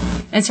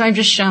 And so I'm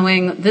just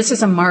showing, this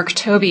is a Mark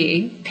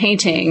Tobey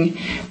painting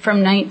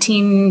from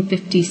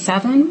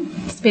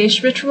 1957,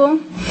 Space Ritual.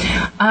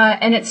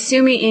 And it's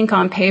Sumi ink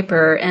on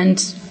paper.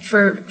 And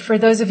for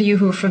those of you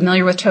who are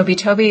familiar with Tobey,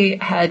 Tobey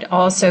had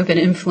also been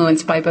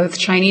influenced by both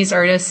Chinese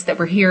artists that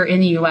were here in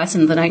the U.S.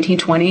 in the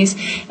 1920s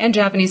and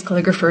Japanese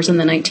calligraphers in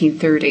the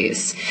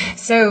 1930s.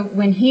 So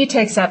when he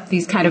takes up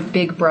these kind of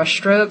big brush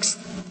strokes,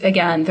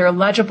 again, they're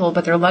legible,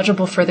 but they're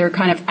legible for their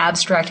kind of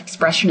abstract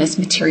expressionist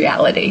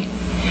materiality.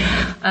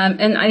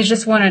 And I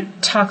just want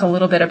to talk a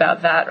little bit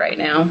about that right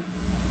now.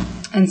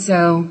 And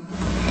so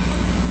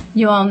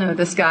you all know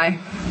this guy.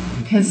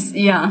 Because,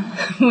 yeah,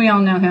 we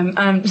all know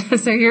him.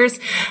 So here's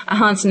a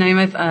Hans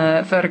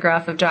Nemeth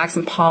photograph of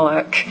Jackson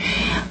Pollock.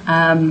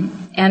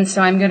 And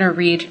so I'm going to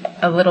read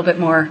a little bit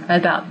more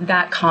about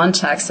that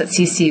context that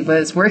CC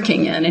was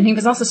working in. And he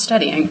was also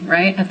studying,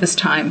 right, at this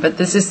time. But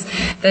this is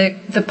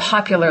the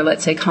popular,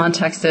 let's say,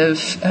 context of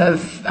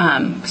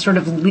sort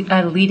of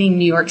a leading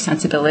New York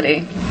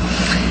sensibility.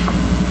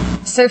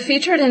 So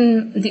featured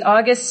in the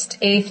August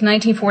 8th,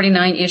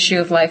 1949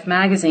 issue of Life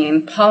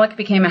magazine, Pollock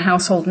became a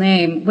household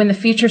name when the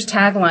feature's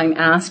tagline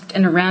asked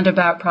in a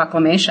roundabout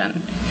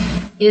proclamation,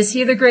 "Is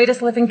he the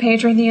greatest living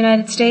painter in the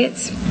United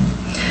States?"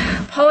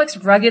 Pollock's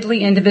ruggedly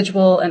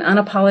individual and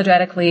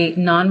unapologetically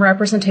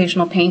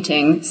non-representational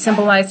painting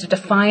symbolized a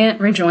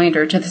defiant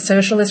rejoinder to the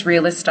socialist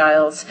realist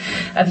styles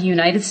of the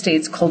United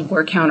States Cold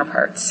War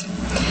counterparts.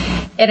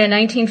 In a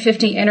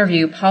 1950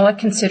 interview, Pollock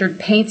considered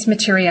paint's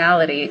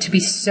materiality to be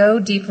so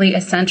deeply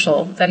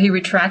essential that he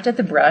retracted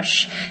the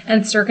brush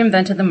and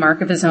circumvented the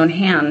mark of his own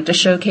hand to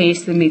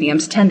showcase the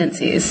medium's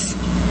tendencies.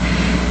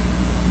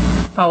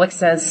 Pollock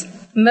says,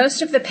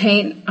 "Most of the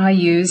paint I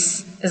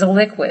use is a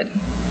liquid,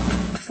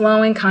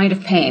 flowing kind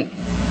of paint.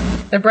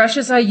 The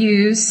brushes I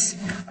use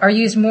are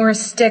used more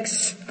as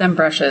sticks than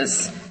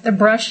brushes. The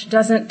brush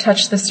doesn't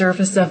touch the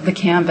surface of the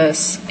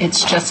canvas,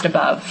 it's just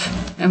above."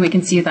 And we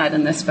can see that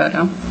in this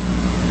photo.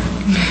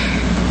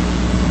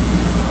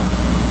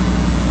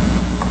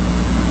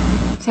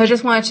 So I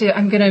just wanted to,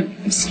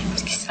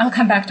 I'll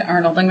come back to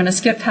Arnold. I'm going to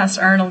skip past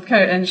Arnold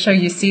and show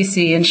you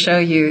Cece and show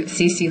you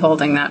Cece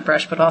holding that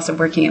brush, but also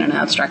working in an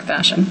abstract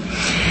fashion.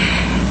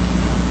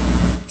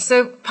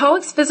 So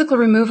Pollock's physical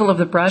removal of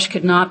the brush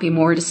could not be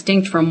more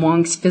distinct from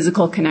Wang's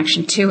physical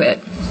connection to it.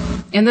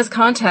 In this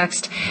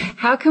context,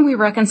 how can we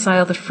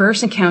reconcile the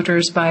first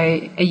encounters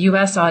by a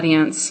U.S.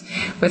 audience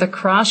with a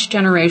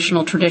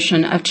cross-generational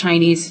tradition of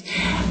Chinese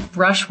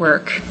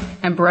brushwork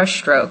and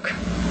brushstroke?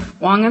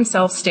 Wang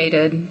himself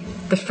stated,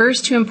 "The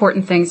first two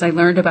important things I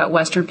learned about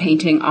Western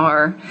painting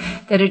are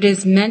that it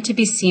is meant to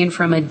be seen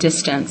from a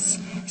distance,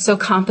 so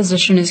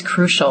composition is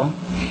crucial,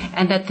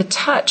 and that the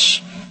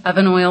touch of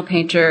an oil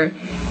painter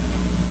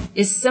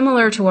is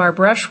similar to our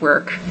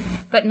brushwork,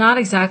 but not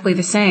exactly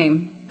the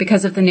same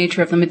because of the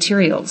nature of the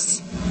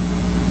materials.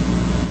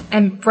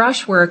 And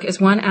brushwork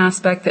is one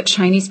aspect that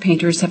Chinese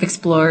painters have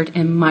explored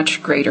in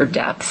much greater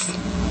depth.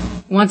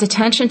 One's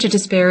attention to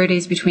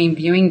disparities between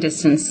viewing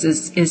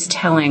distances is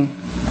telling.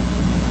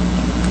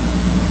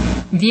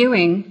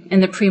 Viewing, in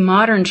the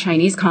pre-modern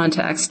Chinese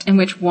context in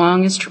which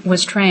Wang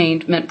was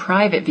trained, meant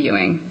private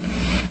viewing.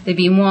 The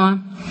bimois,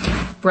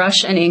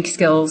 brush and ink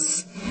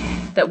skills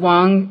that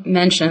Wang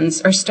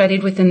mentions are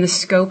studied within the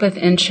scope of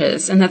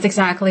inches, and that's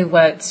exactly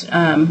what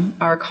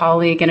our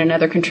colleague and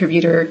another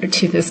contributor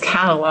to this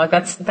catalog,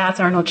 that's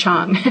Arnold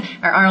Chang,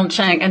 or Arnold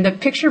Chang. And the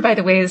picture, by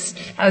the way,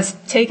 was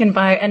taken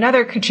by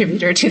another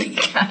contributor to the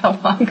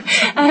catalog,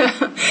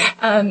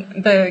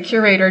 the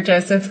curator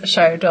Joseph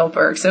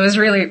Scheier-Dolberg. So it was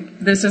really,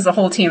 this is a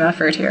whole team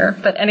effort here.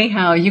 But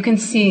anyhow, you can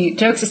see,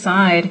 jokes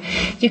aside,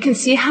 you can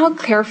see how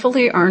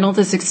carefully Arnold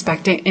is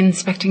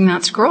inspecting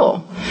that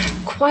scroll.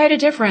 Quite a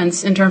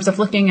difference in terms of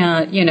looking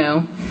at,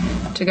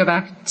 to go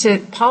back to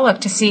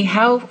Pollock to see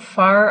how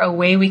far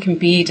away we can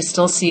be to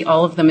still see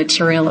all of the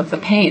material of the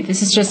paint.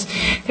 This is just,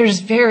 there's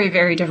very,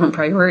 very different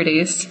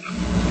priorities.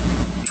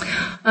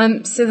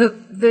 So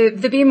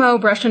the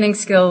BMO brush and ink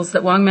skills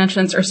that Wang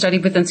mentions are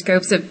studied within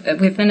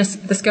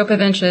the scope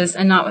of inches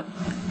and not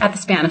at the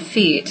span of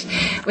feet.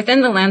 Within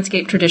the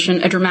landscape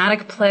tradition, a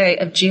dramatic play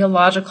of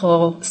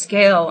geological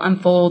scale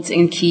unfolds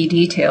in key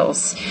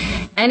details.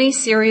 Any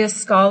serious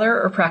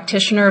scholar or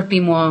practitioner of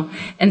BMO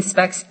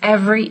inspects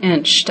every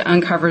inch to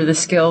uncover the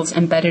skills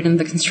embedded in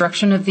the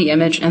construction of the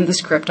image and the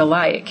script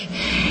alike.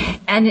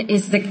 As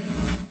is the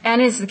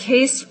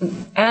case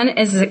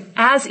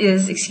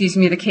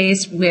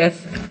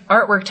with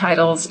artwork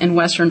titles in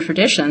Western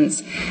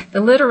traditions, the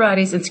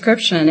literati's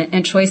inscription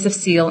and choice of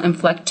seal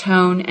inflect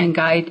tone and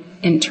guide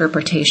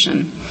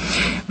interpretation.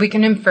 We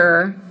can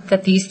infer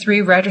that these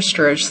three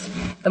registers,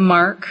 the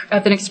mark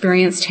of an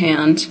experienced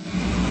hand,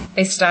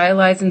 a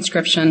stylized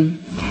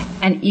inscription,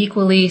 and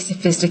equally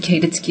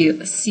sophisticated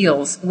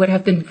seals would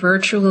have been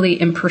virtually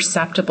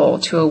imperceptible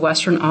to a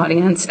Western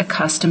audience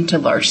accustomed to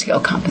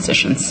large-scale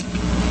compositions.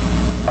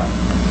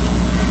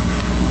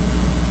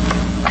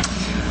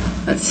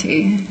 Let's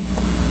see.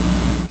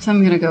 So I'm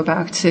going to go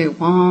back to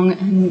Wang,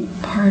 and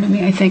pardon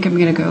me, I think I'm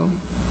going to go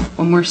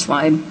one more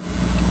slide.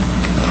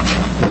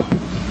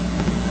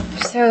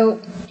 So,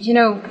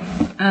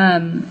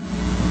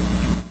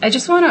 I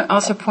just want to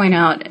also point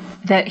out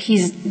that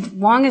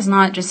Wang is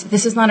not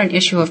this is not an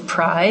issue of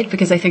pride,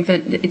 because I think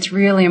that it's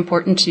really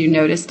important to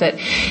notice that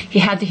he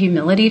had the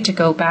humility to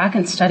go back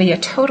and study a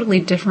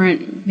totally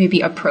different, maybe,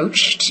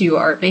 approach to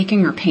art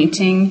making or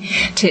painting,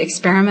 to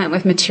experiment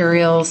with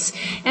materials,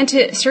 and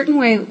to a certain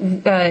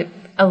way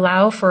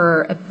allow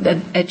for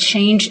a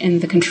change in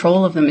the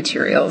control of the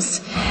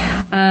materials.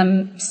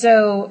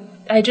 So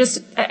I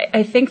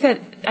think that,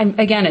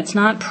 again, it's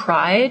not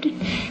pride,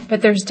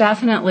 but there's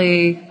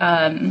definitely,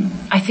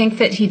 I think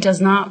that he does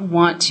not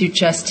want to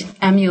just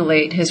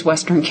emulate his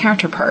Western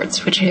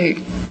counterparts, which I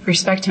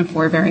respect him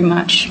for very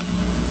much.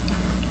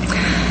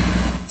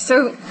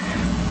 So,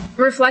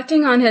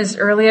 reflecting on his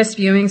earliest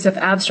viewings of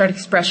abstract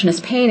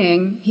expressionist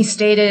painting, he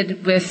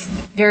stated with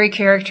very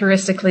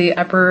characteristically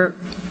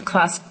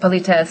upper-class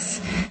politesse,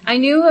 "I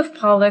knew of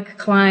Pollock,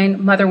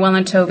 Klein, Motherwell,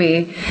 and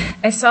Toby.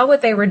 I saw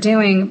what they were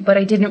doing, but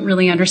I didn't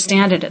really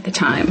understand it at the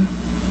time."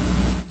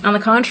 On the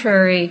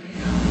contrary,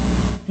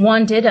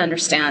 one did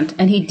understand,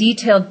 and he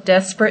detailed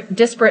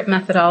disparate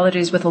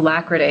methodologies with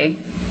alacrity.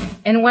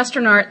 In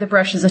Western art, the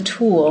brush is a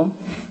tool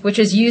which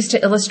is used to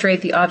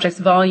illustrate the object's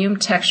volume,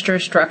 texture,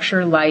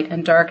 structure, light,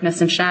 and darkness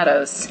and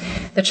shadows.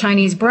 The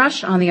Chinese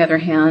brush, on the other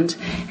hand,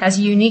 has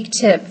a unique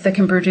tip that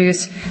can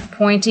produce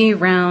pointy,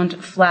 round,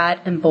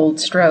 flat, and bold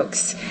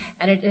strokes,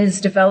 and it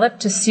is developed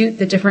to suit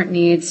the different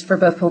needs for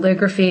both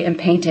calligraphy and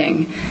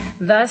painting.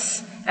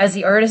 Thus, as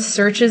the artist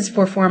searches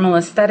for formal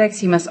aesthetics,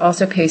 he must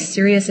also pay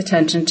serious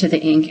attention to the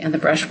ink and the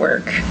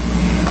brushwork.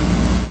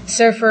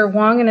 So for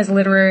Wang and his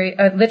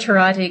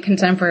literati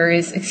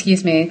contemporaries,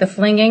 the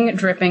flinging,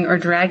 dripping, or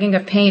dragging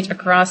of paint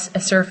across a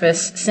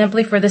surface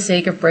simply for the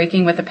sake of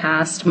breaking with the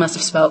past must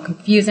have spelled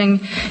confusing,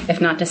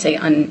 if not to say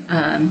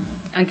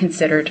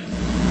unconsidered.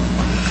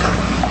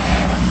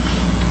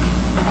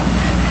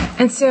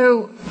 And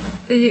so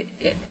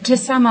to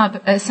sum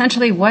up,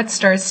 essentially what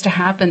starts to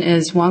happen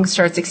is Wang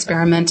starts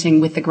experimenting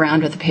with the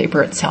ground of the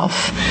paper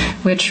itself,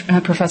 which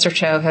Professor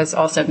Cho has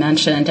also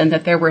mentioned, and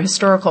that there were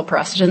historical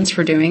precedents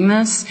for doing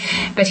this.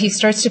 But he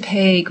starts to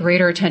pay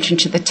greater attention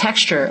to the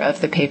texture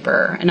of the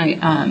paper.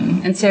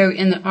 And so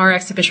in our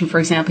exhibition, for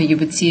example, you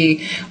would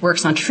see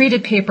works on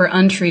treated paper,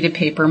 untreated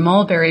paper,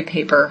 mulberry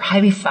paper,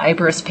 highly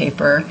fibrous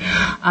paper,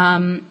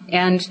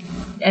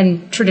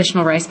 and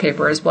traditional rice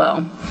paper as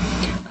well.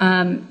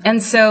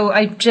 And so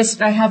I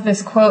have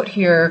this quote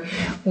here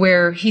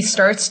where he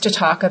starts to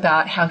talk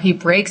about how he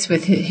breaks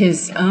with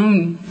his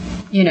own,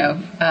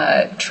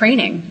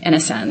 training in a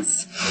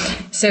sense.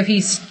 So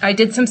I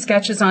did some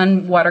sketches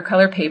on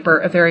watercolor paper,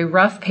 a very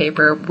rough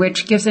paper,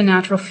 which gives a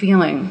natural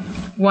feeling.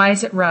 Why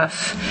is it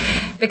rough?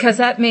 Because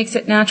that makes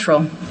it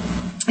natural.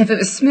 If it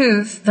was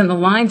smooth, then the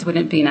lines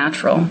wouldn't be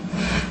natural.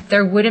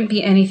 There wouldn't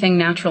be anything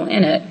natural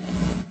in it.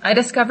 I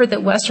discovered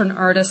that Western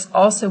artists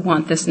also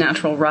want this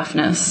natural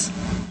roughness.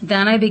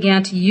 Then I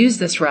began to use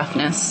this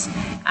roughness.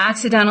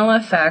 Accidental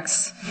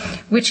effects,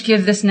 which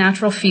give this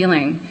natural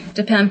feeling,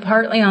 depend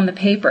partly on the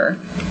paper.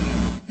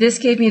 This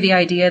gave me the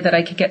idea that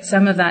I could get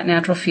some of that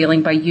natural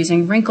feeling by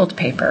using wrinkled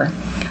paper.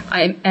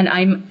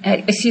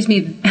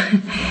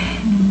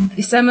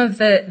 Some of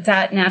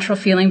that natural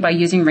feeling by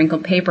using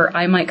wrinkled paper,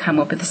 I might come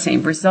up with the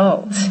same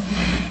result.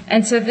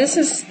 And so this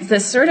is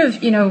the sort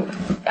of,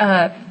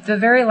 the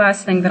very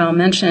last thing that I'll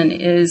mention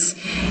is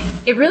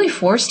it really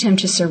forced him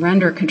to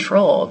surrender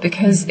control,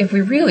 because if we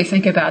really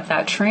think about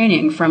that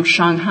training from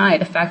Shanghai,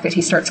 the fact that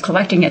he starts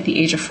collecting at the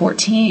age of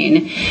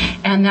 14,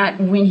 and that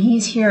when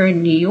he's here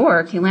in New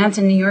York, he lands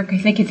in New York, I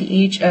think at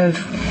the age of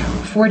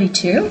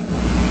 42.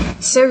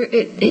 So,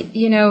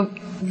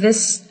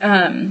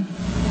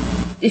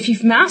 if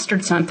you've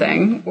mastered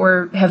something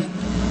or have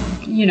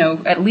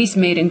at least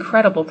made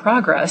incredible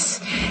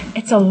progress,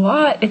 it's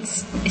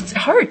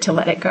hard to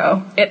let it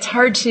go. It's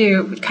hard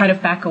to kind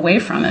of back away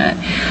from it.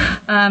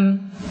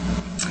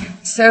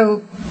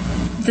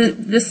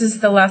 This is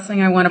the last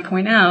thing I want to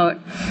point out.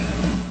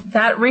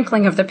 That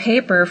wrinkling of the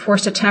paper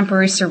forced a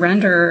temporary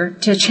surrender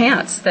to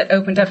chance that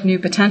opened up new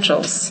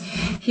potentials.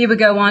 He would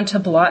go on to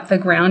blot the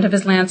ground of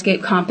his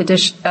landscape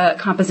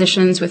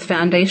compositions with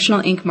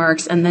foundational ink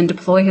marks and then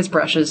deploy his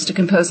brushes to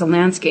compose a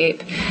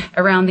landscape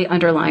around the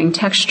underlying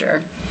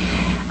texture.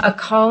 A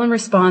call and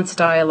response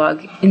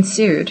dialogue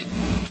ensued.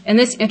 In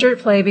this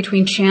interplay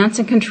between chance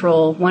and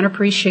control, one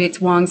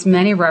appreciates Wang's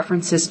many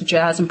references to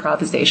jazz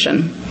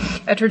improvisation,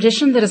 a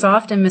tradition that is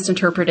often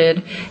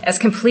misinterpreted as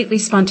completely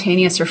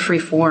spontaneous or free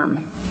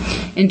form.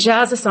 In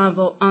jazz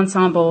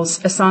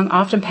ensembles, a song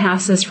often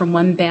passes from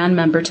one band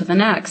member to the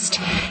next,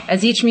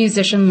 as each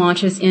musician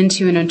launches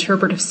into an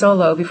interpretive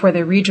solo before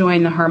they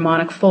rejoin the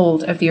harmonic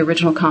fold of the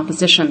original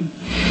composition.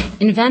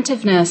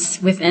 Inventiveness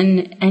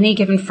within any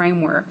given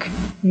framework,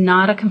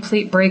 not a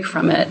complete break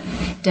from it,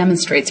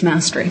 demonstrates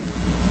mastery.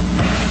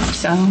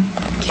 So,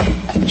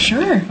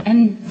 sure.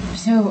 And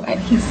so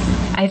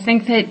I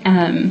think that,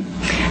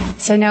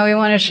 so now we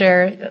want to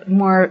share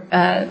more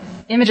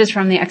images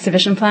from the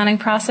exhibition planning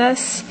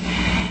process.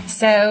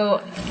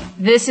 So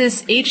this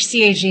is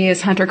HCAG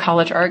is Hunter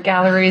College Art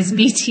Galleries.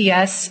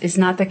 BTS is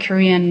not the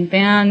Korean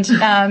band.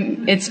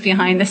 It's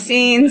behind the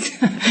scenes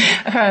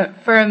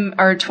from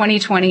our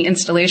 2020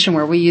 installation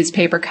where we used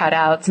paper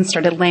cutouts and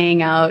started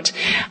laying out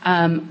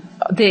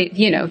the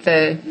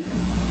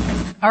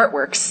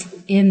artworks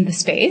in the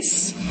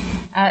space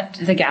at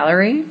the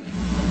gallery.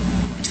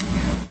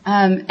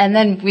 And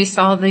then we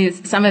saw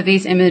some of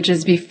these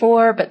images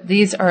before, but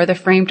these are the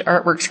framed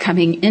artworks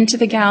coming into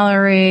the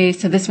gallery.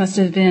 So this must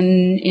have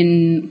been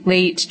in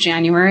late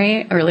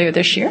January, earlier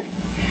this year.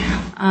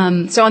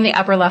 So on the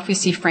upper left, we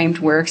see framed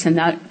works, and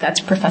that's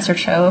Professor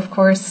Cho, of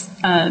course,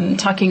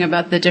 talking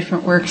about the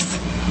different works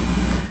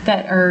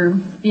that were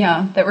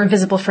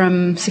visible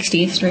from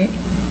 60th Street.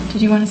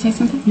 Did you want to say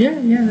something?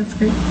 Yeah, that's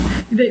great.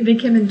 They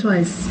came in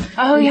twice.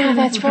 Oh, yeah,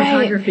 that's right.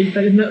 Photography,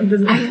 but it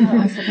doesn't.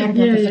 I forgot about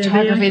the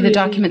photography, the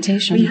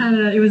documentation.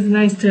 It was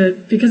nice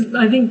because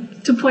I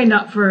think to point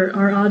out for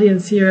our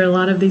audience here, a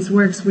lot of these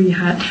works we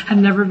had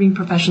never been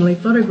professionally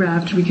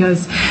photographed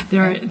because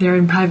they're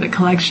in private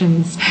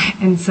collections,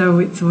 and so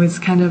it's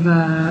kind of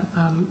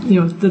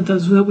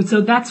so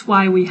that's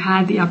why we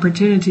had the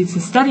opportunity to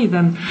study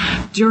them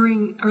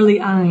early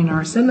on in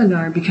our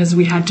seminar, because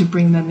we had to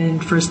bring them in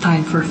first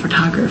time for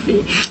photography,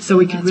 so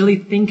we could really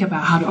think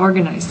about how to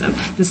organize them.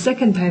 The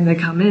second time they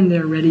come in,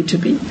 they're ready to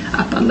be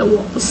up on the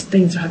walls.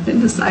 Things have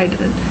been decided.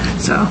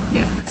 So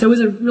it was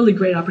a really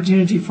great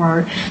opportunity for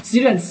our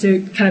students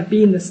to kind of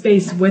be in the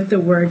space with the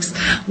works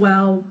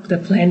while the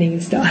planning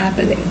is still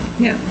happening.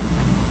 Yeah.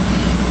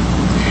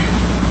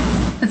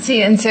 Let's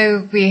see, and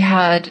so we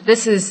had,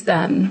 this is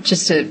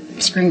just a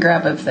screen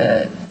grab of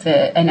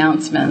the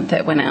announcement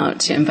that went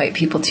out to invite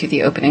people to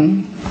the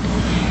opening.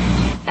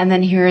 And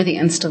then here are the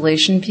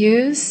installation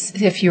views.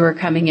 If you were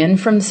coming in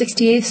from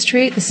 68th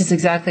Street, this is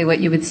exactly what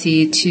you would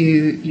see to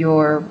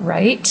your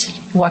right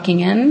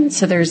walking in.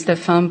 So there's the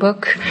phone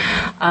book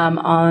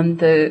on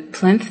the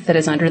plinth that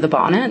is under the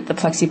bonnet, the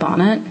plexi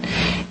bonnet,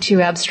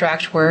 2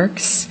 abstract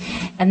works,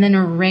 and then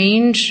a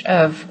range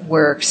of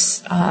works.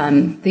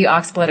 The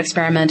oxblood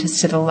experiment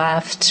is to the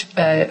left.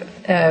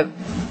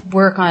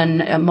 Work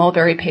on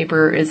mulberry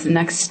paper is the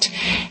next.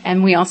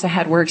 And we also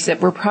had works that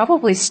were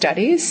probably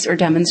studies or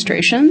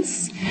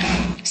demonstrations.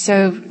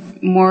 So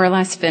more or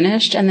less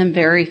finished, and then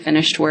very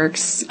finished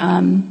works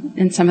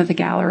in some of the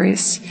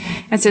galleries.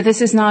 And so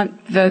this is not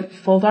the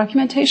full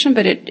documentation,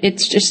 but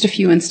it's just a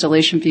few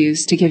installation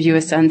views to give you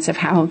a sense of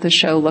how the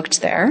show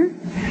looked there.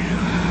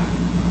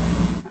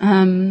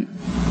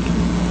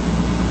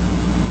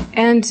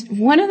 And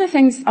one of the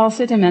things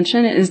also to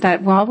mention is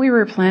that while we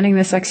were planning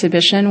this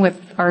exhibition with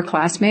our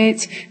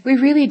classmates, we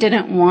really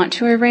didn't want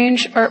to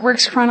arrange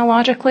artworks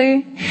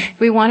chronologically.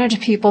 We wanted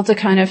people to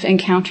kind of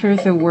encounter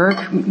the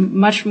work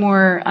much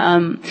more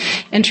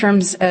in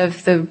terms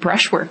of the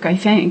brushwork, I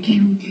think.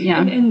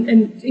 Yeah. And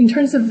in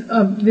terms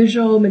of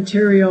visual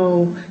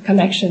material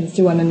connections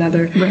to one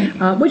another,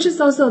 right. Which has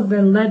also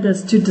then led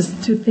us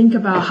to think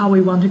about how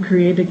we want to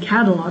create a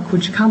catalog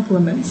which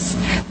complements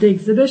the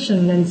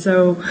exhibition. And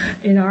so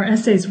in our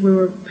essays, we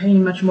were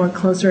paying much more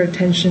closer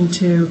attention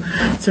to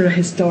sort of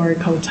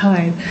historical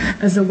time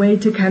as a way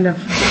to kind of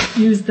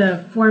use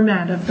the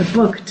format of the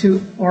book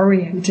to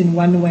orient in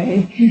one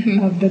way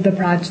of the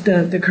project,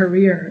 the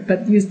career,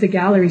 but use the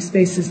gallery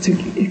spaces to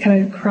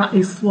kind of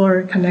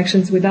explore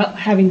connections without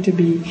having to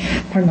be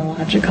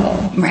chronological.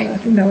 Right.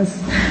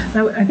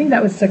 So I think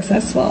that was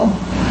successful.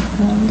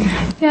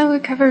 Yeah, we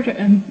covered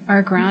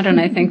our ground, and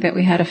I think that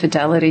we had a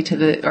fidelity to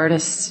the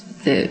artists,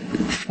 the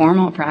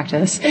formal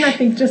practice. And I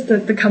think just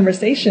the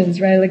conversations,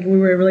 right? Like we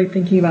were really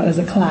thinking about as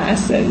a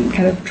class and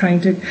kind of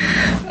trying to,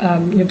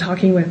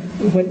 talking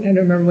with, I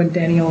remember when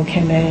Daniel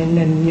came in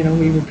and,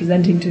 we were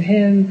presenting to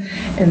him,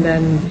 and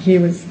then he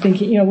was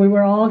thinking, we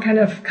were all kind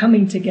of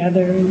coming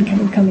together and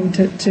kind of coming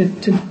to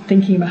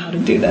thinking about how to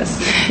do this,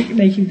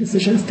 making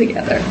decisions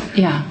together.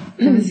 Yeah.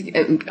 It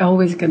was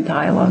always good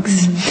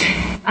dialogues.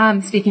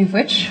 Speaking of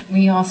which,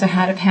 we also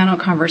had a panel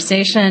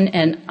conversation,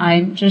 and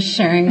I'm just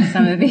sharing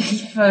some of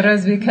these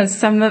photos because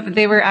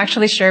they were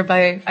actually shared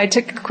I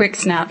took quick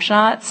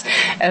snapshots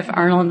of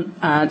Arnold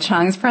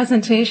Chung's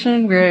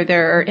presentation where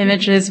there are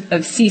images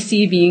of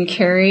CC being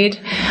carried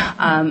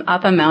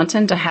up a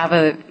mountain to have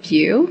a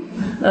view,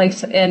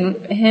 and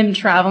him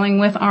traveling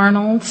with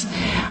Arnold.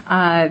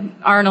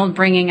 Arnold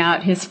bringing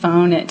out his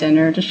phone at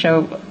dinner to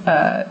show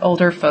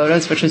older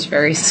photos, which was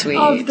very sweet.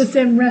 Of the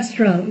same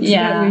restaurants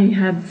that we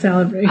had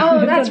celebrated.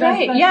 Oh, that's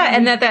right. Yeah,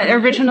 and that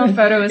original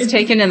photo was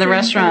taken in the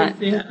restaurant.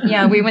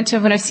 Yeah, we went to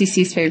one of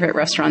CC's favorite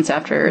restaurants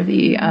after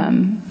the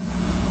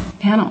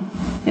panel.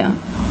 Yeah.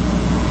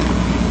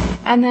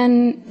 And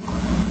then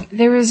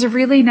there was a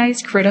really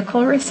nice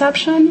critical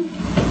reception.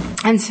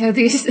 And so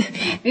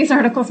these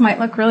articles might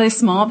look really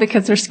small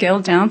because they're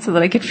scaled down so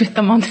that I could fit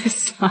them on this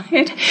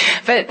slide.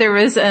 But there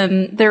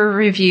were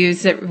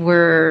reviews that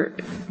were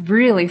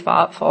really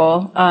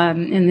thoughtful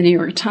in the New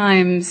York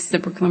Times, the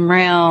Brooklyn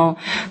Rail,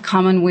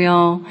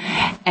 Commonweal,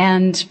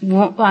 and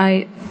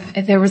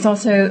there was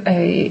also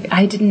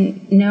I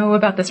didn't know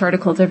about this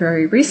article until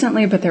very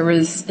recently, but there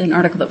was an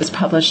article that was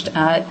published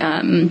at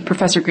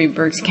Professor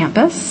Greenberg's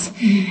campus,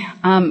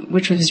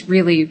 which was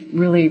really,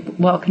 really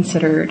well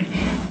considered.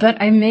 But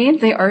I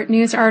made the Art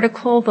News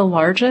article the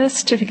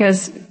largest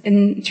because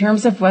in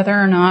terms of whether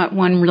or not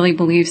one really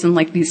believes in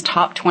these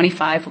top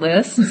 25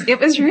 lists, it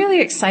was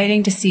really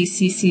exciting to see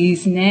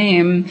CC's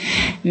name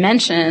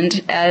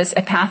mentioned as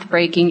a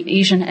path-breaking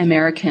Asian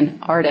American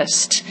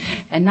artist,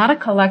 and not a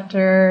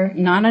collector,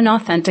 not an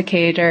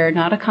authenticator,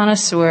 not a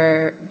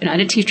connoisseur, not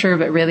a teacher,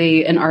 but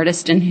really an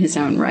artist in his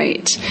own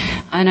right.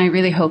 And I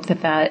really hope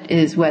that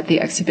is what the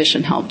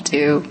exhibition helped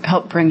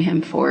bring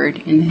him forward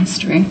in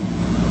history.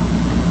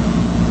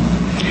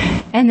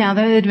 And now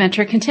the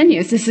adventure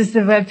continues. This is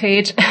the web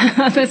page.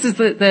 This is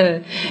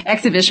the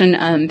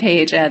exhibition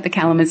page at the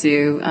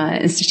Kalamazoo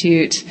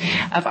Institute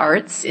of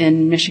Arts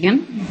in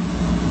Michigan.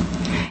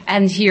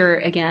 And here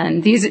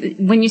again,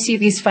 when you see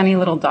these funny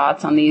little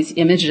dots on these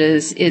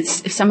images,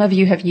 if some of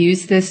you have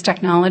used this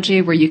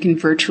technology where you can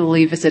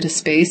virtually visit a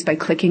space by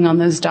clicking on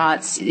those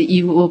dots,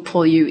 it will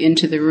pull you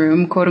into the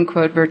room, quote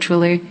unquote,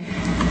 virtually.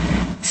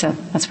 So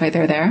that's why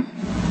they're there.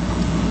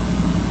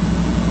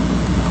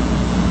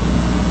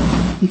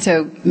 And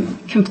so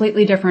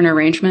completely different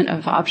arrangement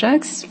of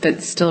objects,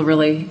 but still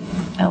really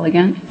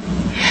elegant.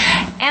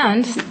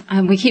 And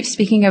we keep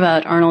speaking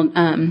about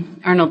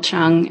Arnold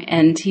Chung,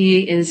 and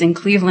he is in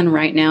Cleveland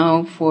right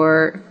now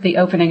for the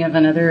opening of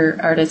another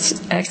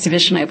artist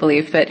exhibition, I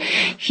believe. But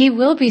he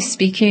will be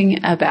speaking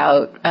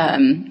about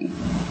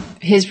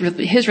his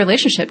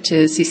relationship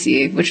to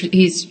Cece, which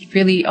he's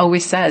really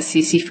always says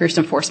Cece first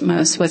and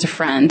foremost was a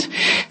friend.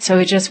 So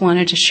I just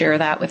wanted to share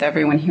that with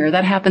everyone here.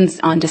 That happens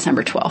on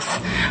December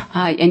 12th.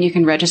 And you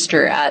can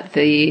register at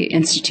the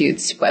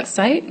Institute's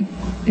website.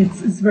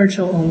 It's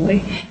virtual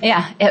only.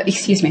 Yeah,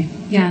 excuse me.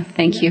 Yeah,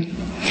 thank you.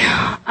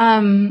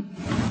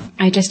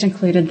 I just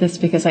included this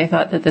because I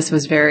thought that this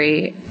was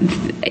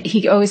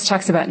he always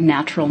talks about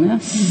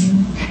naturalness,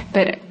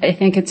 but I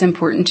think it's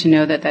important to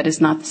know that that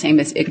is not the same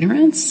as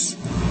ignorance.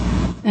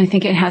 I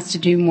think it has to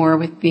do more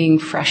with being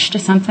fresh to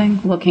something,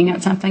 looking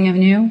at something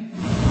new.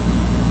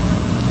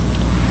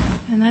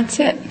 And that's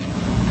it.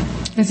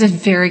 There's a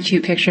very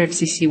cute picture of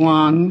Cece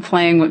Wang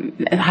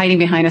hiding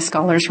behind a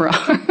scholar's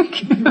rock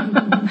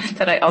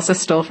that I also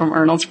stole from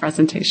Arnold's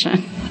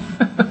presentation.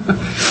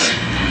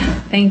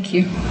 Thank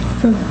you.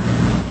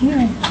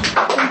 Yeah.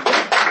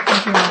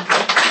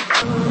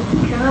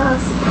 Can I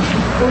ask,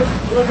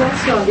 what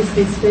restaurant is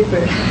his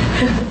favorite?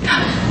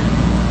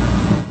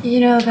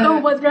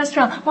 What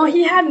restaurant? Well,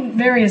 he had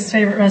various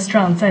favorite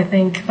restaurants, I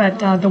think, but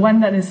the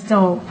one that is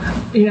still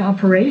in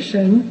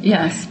operation,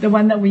 yes, the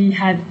one that we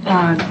had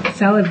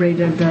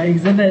celebrated the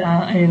exhibit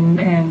in,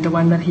 and the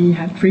one that he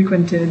had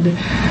frequented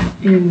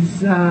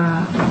is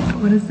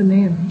what is the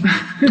name?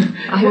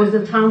 It was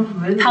the Town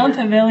Pavilion. Town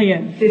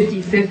Pavilion.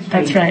 55th.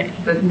 That's right.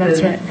 But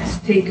That's right. It's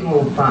taken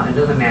over by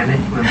another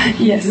management.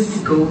 He Yes. used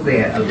to go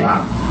there a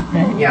lot.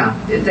 Right. Yeah,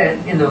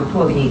 that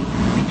totally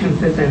between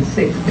 5th and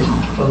 6th is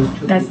close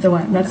to. That's the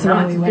one. That's the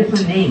one we went. It's a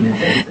different name,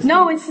 is it?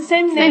 No, it's the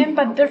same name,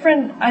 but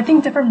different. I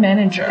think different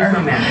manager.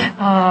 Different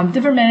manager.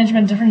 Different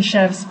management, different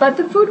chefs. But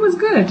the food was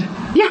good.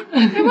 Yeah,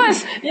 it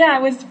was. Yeah,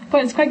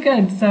 it's quite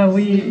good. So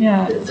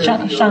The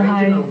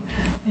Shanghai. original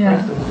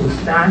person who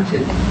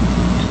started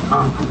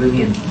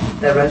Pavilion,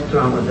 the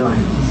restaurant was on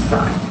the east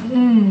side.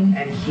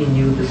 And he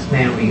knew the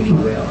smell really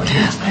well.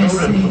 His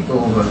children took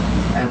over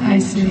and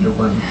moved to the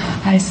one.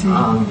 I see.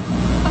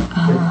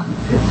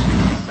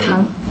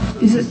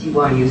 Is it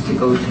Cece used to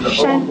go to the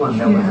old one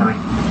that was on the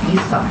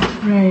east side?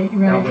 Right.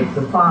 That was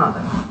the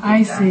father.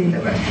 I see.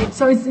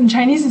 So it's in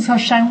Chinese. It's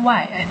called Shan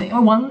Wai, I think.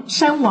 Or Wang.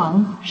 Shan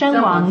Wang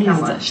is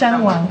the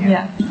Shan Wang.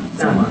 Yeah.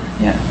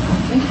 Yeah.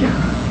 Thank you.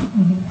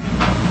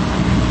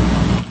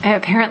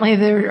 Apparently,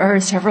 there are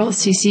several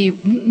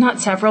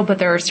not several, but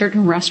there are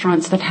certain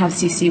restaurants that have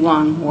Cece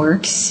Wang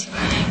works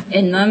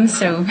in them.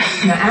 So,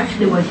 yeah,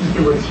 actually, what he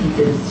did was he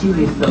did a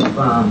series of,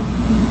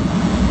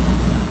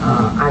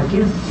 I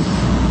guess,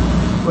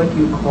 what do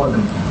you call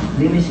them?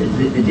 Limited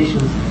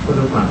editions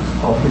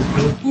photographs of his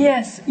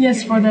paintings.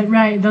 Yes, for that,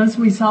 right. Those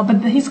we saw,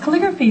 but his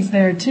calligraphy is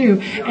there too.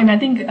 And I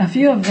think a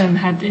few of them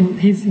had in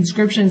his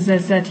inscription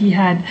says that he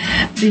had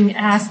been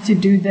asked to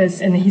do this,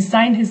 and he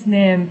signed his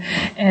name,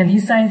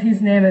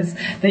 as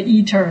the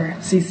Eater,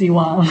 Cece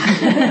Wang.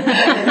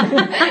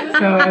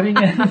 So I think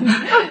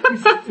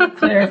it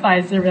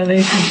clarifies the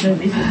relationship.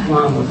 Mrs.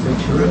 Wang was a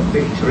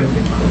terrific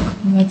cook.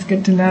 That's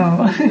good to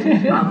know.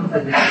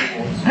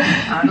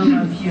 I don't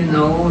know if you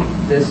know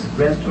this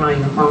restaurant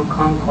in Hong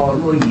Kong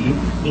called Luo Yu.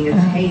 In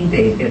its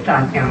heyday, their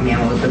zha jiang mian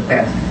was the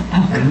best.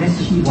 And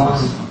Mrs.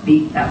 Wang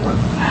beat that one.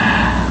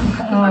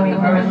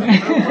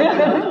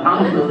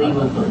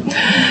 Unbelievable.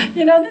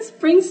 This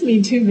brings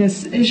me to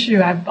this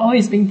issue I've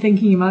always been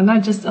thinking about,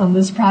 not just on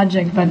this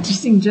project, but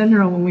just in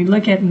general when we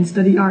look at and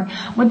study art.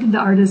 What did the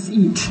artist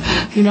eat?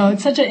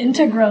 It's such an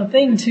integral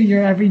thing to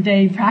your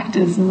everyday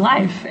practice in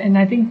life. And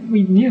I think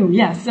we knew,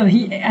 yes. So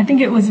I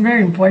think it was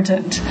very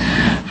important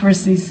for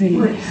Cece.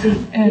 You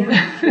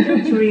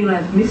have to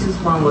realize Mrs.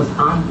 Wang was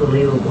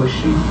unbelievable.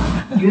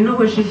 You know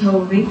what she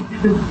told me?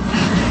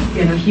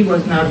 He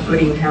was not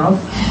good in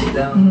health.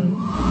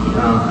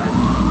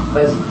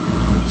 But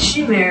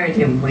she married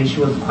him when she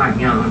was quite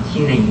young, a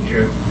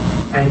teenager,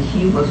 and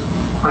he was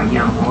quite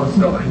young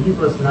also, and he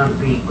was not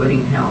really good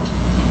in health.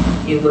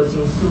 It was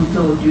in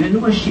Suzhou. Do you know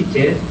what she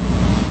did?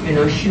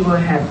 She would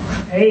have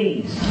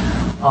trays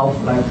of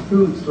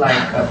fruits like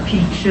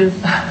peaches,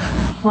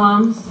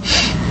 plums,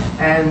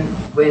 and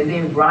when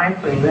they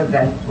ripen with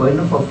that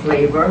wonderful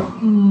flavor,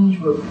 she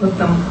would put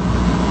them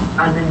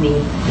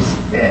underneath his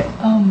bed.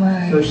 Oh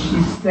my! So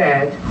she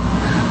said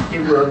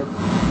it would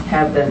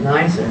have that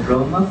nice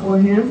aroma for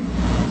him,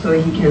 so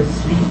he can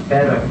sleep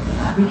better.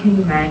 We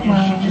can imagine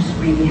she just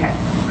really had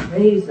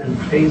trays and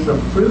trays of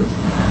fruits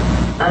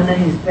under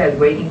his bed,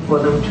 waiting for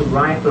them to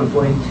ripen,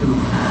 for him to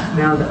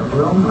smell the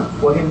aroma,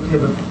 for him to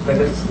have a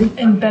better sleep.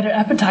 And better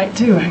appetite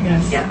too, I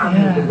guess.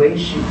 Yeah, the way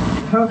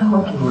her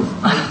cooking was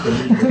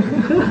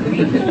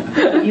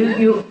unbelievable.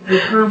 You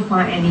can't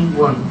find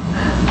anyone.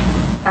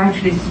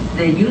 Actually,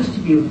 there used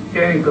to be a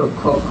very good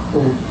cook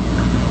who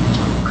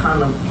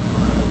kind of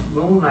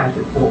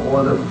moonlighted for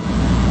all the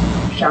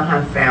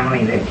Shanghai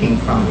family that came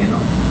from,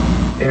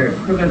 very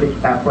privileged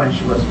back when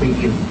she was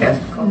really the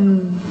best cook.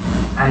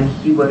 And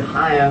he would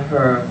hire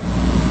her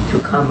to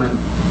come and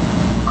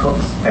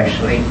cook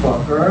specially for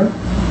her.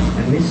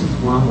 And Mrs.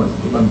 Wang was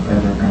even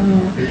better than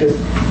that, because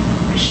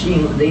she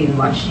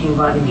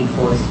invited me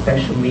for a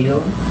special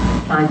meal,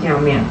 zha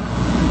jiang mian.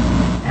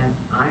 And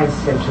I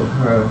said to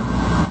her,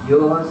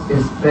 yours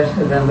is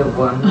better than the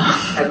one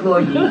at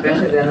Luoyi,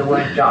 better than the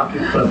one Jockey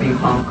Club in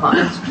Hong Kong.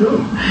 It's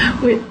true.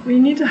 We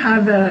need to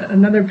have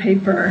another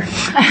paper.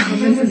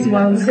 Mrs.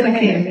 Wang's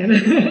cooking.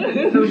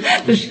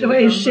 The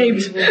way it's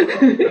shaped.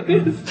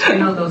 You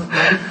know those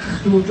nice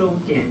Suzhou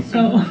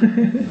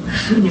Jianxing?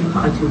 She knew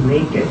how to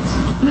make it.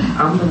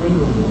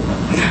 Unbelievable.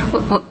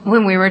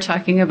 When we were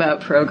talking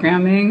about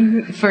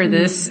programming for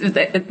this,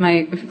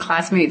 my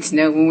classmates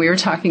know when we were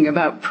talking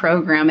about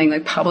programming,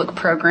 like public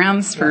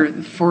programs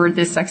for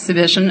this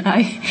exhibition,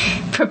 I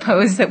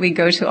proposed that we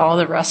go to all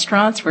the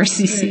restaurants where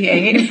CC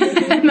ate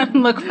and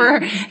then look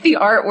for the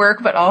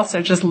artwork, but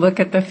also just look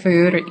at the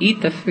food or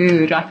eat the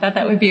food. I thought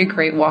that would be a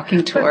great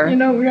walking tour.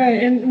 But,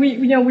 right, and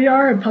we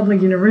are a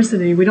public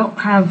university. We don't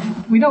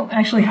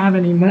actually have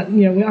any,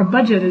 our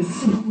budget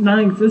is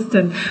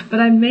non-existent, but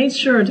I made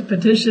sure to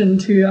petition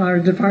to our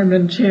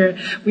department chair,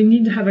 we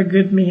need to have a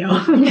good meal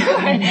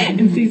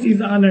in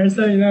CC's honor.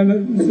 So,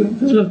 this is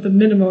sort of the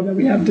minimum that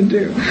we have to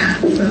do.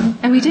 So.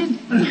 And we did.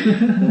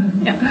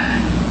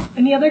 Yeah.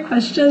 Any other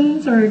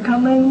questions or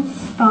comments,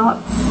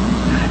 thoughts?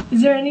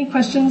 Is there any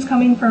questions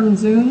coming from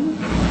Zoom?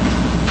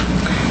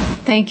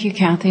 Thank you,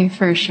 Kathy,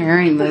 for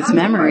sharing those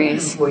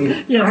memories. Yes, I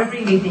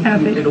really think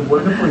you did a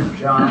wonderful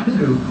job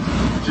to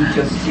teach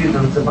your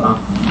students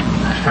about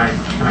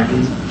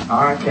Chinese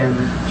art and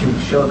to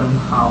show them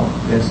how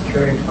this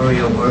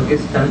curatorial work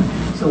is done.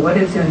 So what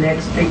is your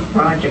next big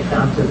project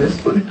after this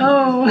one?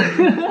 Oh.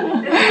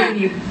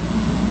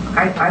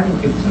 I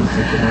think you've done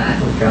such a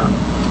wonderful job.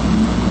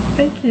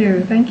 Thank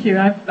you.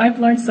 I've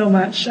learned so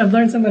much. I've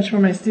learned so much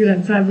from my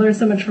students. I've learned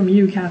so much from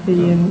you,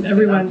 Kathy, and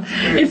everyone.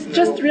 It's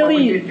just really,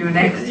 what will you do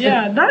next?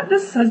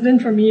 This has been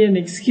for me an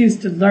excuse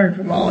to learn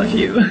from all of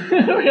you,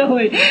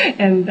 really.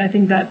 And I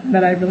think that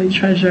I really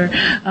treasure.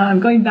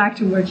 I'm going back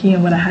to working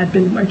on what I had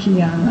been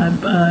working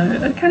on,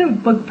 a kind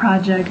of book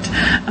project,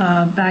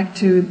 back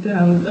to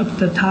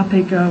the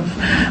topic of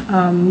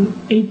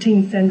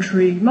 18th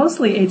century,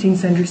 mostly 18th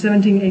century,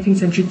 17th, 18th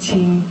century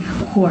Qing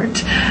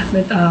court,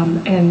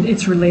 and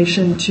its relation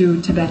to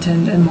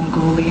Tibetan and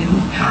Mongolian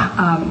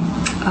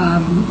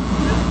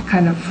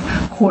kind of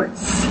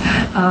courts,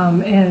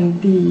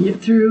 and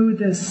through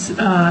this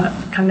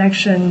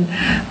connection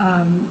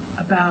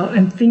about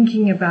and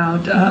thinking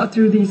about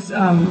through these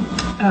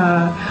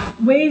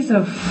ways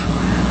of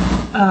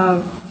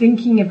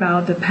thinking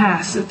about the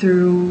past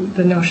through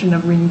the notion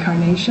of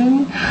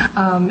reincarnation,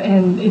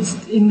 and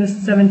it's in the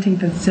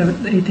 17th and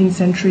 18th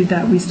century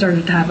that we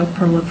started to have a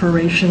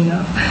proliferation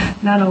of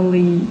not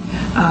only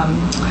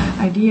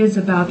ideas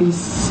about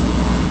these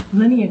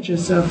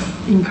lineages of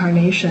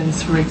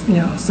incarnations, for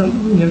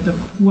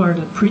who are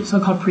the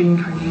so-called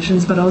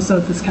pre-incarnations, but also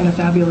this kind of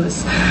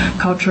fabulous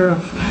culture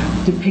of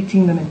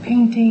depicting them in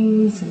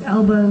paintings and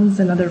albums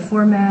and other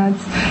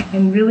formats,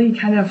 and really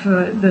kind of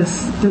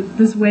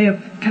this way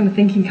of kind of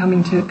thinking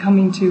coming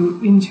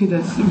into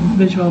this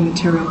visual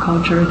material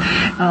culture.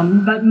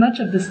 But much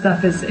of this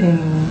stuff is in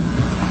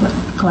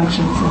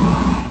collections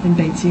in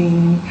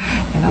Beijing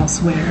and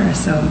elsewhere.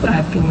 So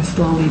I've been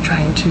slowly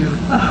trying to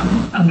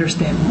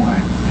understand more.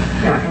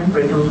 Yeah, and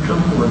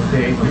Zhong was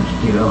very much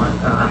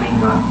developed.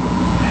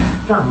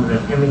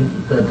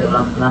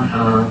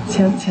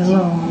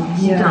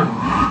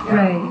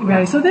 Qianlong,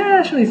 right. So there are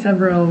actually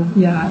several,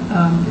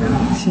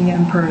 Qing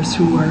emperors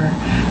who were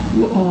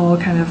all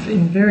kind of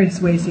in various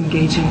ways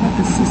engaging with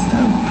the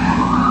system.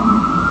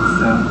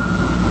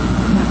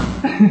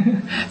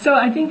 So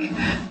I think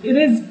it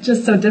is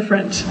just so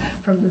different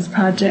from this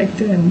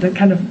project and the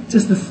kind of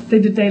just the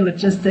day-to-day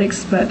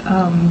logistics. But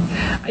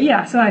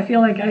so I feel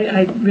like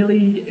I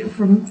really,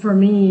 for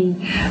me,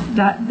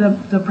 that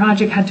the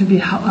project had to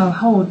be on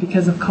hold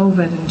because of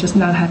COVID and just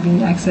not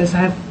having access. I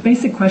have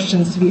basic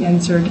questions to be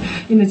answered.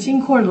 In the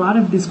Qing court, a lot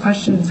of these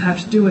questions have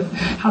to do with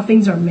how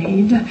things are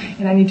made,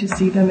 and I need to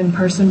see them in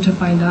person to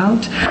find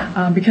out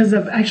because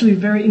of actually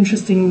very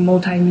interesting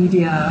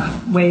multimedia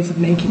ways of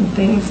making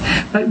things.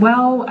 But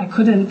while I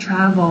couldn't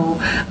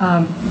travel,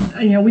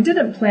 we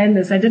didn't plan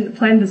this. I didn't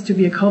plan this to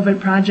be a COVID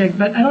project,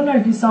 but I don't know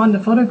if you saw in the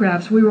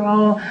photographs, a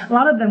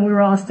lot of them we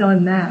were all still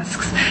in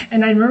masks.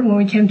 And I remember when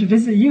we came to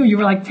visit you, you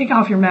were like, take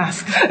off your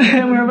mask.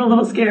 And we were a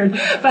little scared.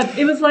 But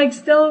it was like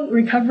still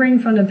recovering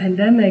from the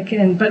pandemic,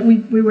 but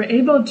we were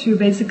able to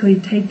basically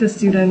take the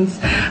students,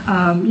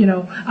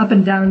 up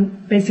and down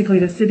basically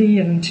the city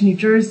and to New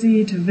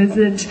Jersey to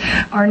visit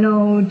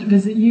Arnold,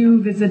 visit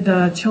you, visit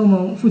the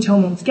Fu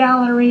Qiumeng's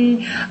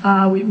gallery.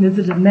 We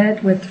visited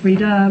Met with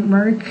Frida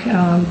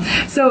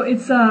Merck. So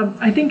it's,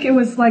 I think it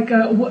was like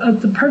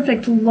the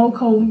perfect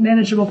local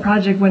manageable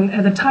project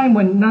at a time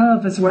when none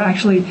of us were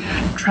actually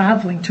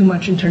traveling too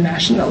much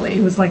internationally.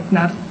 It was like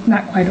not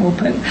quite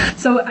open.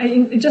 So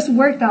it just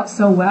worked out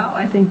so well.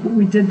 I think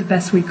we did the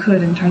best we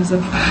could in terms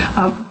of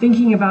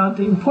thinking about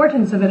the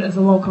importance of it as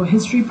a local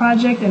history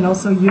project and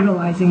also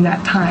utilizing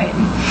that time.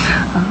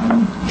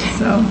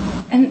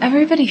 And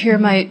everybody here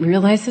might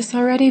realize this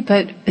already,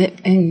 but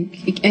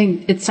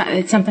it's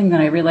something that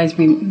I realize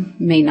we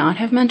may not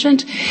have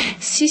mentioned.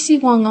 C.C.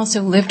 Wang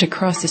also lived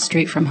across the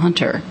street from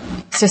Hunter.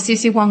 So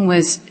C.C. Wang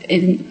was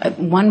in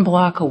 1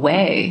 block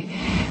away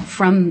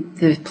from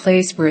the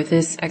place where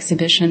this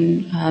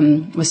exhibition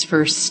was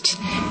first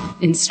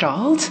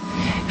installed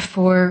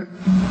for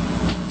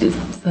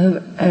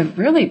a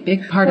really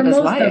big part of his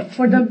life.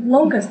 For the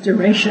longest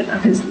duration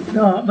of his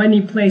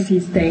any place he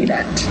stayed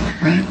at.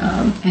 Right.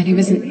 And he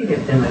was really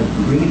have done a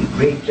really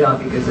great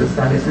job, because as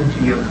I listened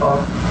to your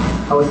talk,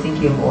 I was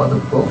thinking of all the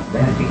books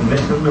that have been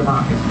written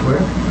about his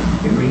work.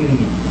 It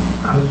really,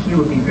 I mean, he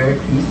would be very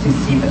pleased to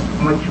see that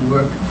much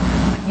work.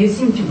 You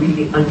seem to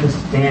really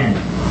understand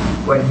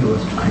what he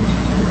was trying to do.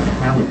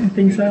 I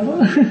think so.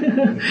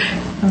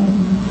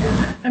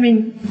 I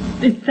mean,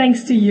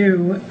 thanks to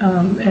you,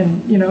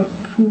 and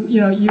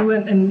you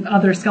and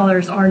other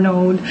scholars are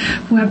known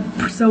who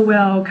have so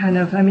well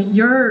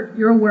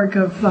your work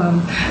of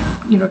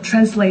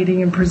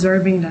translating and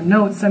preserving the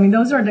notes. I mean,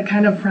 those are the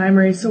kind of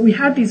primary. So we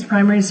had these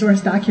primary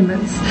source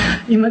documents.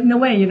 In a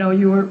way,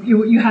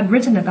 you had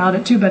written about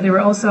it too, but you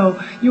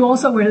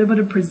also were able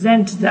to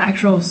present the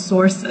actual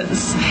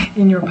sources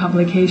in your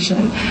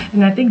publication.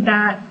 And I think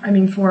that,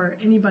 for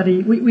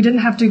anybody, we didn't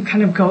have to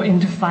kind of go in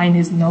to find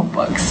his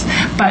notebooks,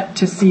 but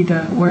to see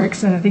the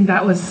works. And I think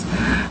that was,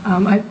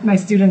 my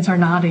students are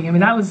nodding. I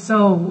mean, that was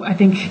I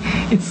think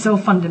it's so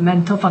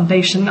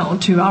foundational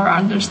to our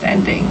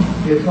understanding.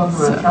 You're talking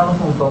about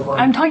telephone book?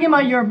 I'm talking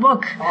about your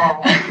book.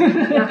 Oh,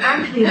 yeah,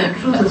 actually, the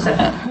truth is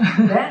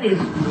that is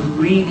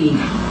really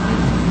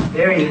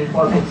very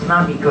important. It's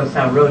not because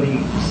I wrote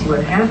it. See,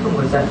 what happened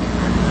was that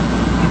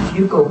if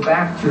you go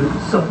back to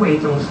Sun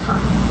Huizong's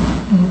time,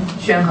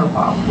 Xuan He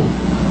Hua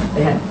Pu,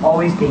 they had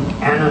always been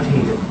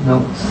annotated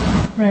notes.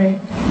 Right.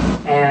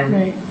 And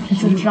right.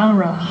 It's a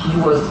genre.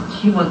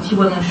 He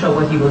wasn't sure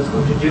what he was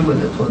going to do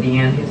with it till the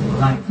end of his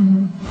life.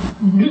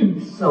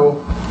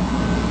 So,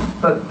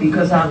 but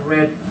because I've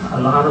read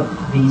a lot of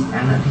these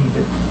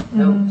annotated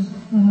notes,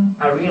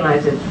 I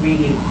realize it's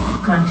really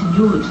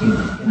continuity.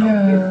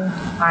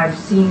 I've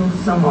seen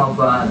some of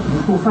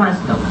Hu Fan's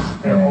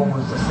notes; they're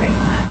almost the same.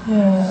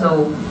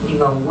 So,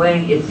 in a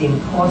way, it's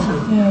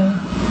important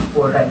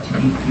for that to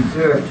be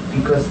preserved,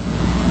 because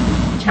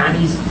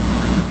Chinese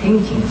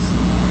paintings,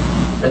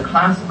 the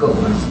classical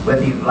ones,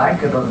 whether you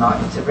like it or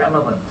not, it's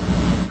irrelevant.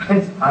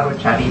 It's part of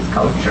Chinese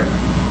culture,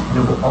 and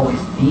it will always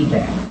be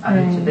there. I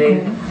mean,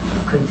 today,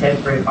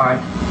 contemporary art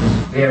is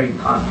very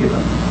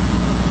popular.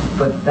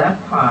 But that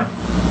part,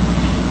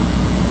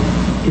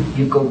 if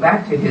you go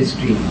back to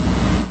history,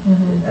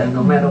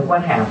 no matter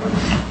what happens,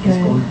 it's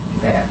going to be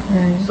there.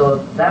 So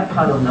that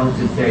part of notes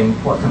is very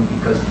important,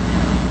 because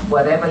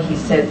whatever he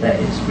said there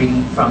is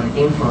really from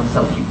the influence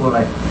of people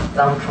like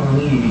Zhang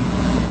Chongyu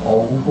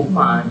or Wu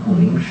Hufan, Hu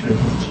Lingshi,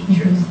 his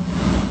teachers.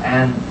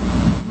 And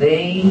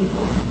they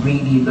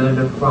really learned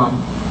it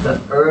from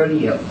the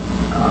earlier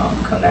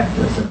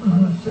collectors and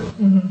connoisseurs.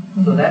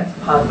 So that's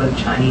part of the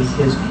Chinese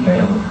history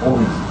that will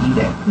always be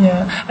there.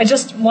 Yeah, I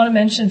just want to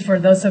mention for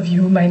those of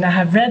you who might not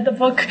have read the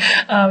book,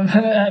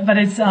 but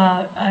it's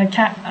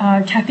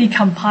Kathy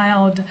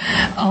compiled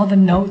all the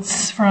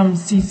notes from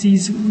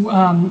CC's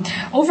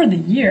over the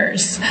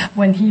years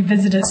when he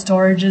visited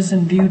storages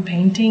and viewed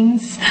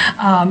paintings,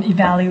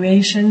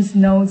 evaluations,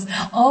 notes.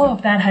 All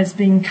of that has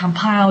been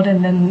compiled,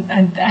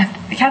 and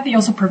Kathy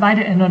also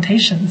provided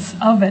annotations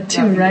of it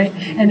too, right?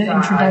 And an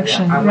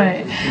introduction, I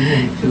right?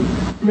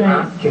 To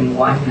ask him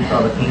why he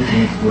thought the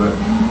paintings were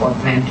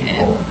authentic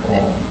or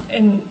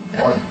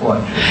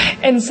poetry.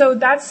 And so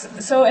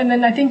and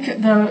then I think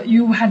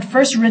you had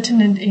first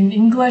written it in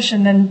English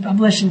and then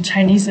published in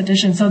Chinese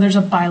edition. So there's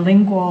a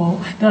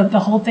bilingual, the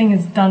whole thing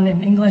is done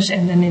in English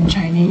and then in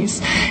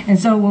Chinese. And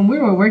so when we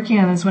were working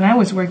on this, when I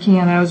was working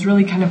on it, I was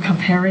really kind of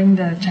comparing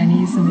the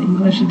Chinese and the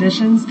English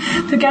editions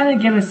to kind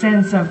of get a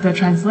sense of the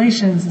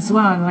translations as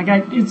well.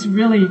 And it's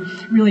really,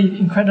 really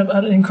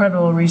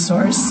incredible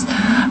resource.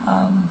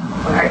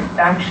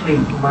 Actually,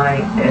 my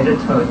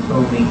editor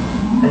told me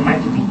it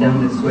had to be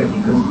done this way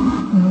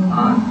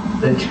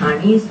because the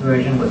Chinese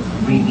version was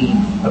really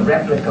a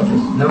replica of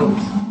his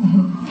notes.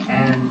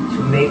 And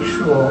to make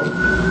sure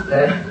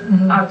that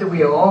after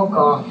we are all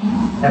gone,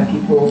 that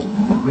people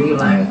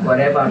realize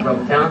whatever I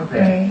wrote down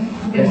there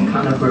is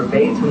kind of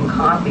verbatim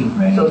copy.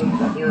 So, in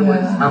other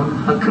words,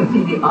 I'm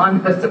completely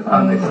honest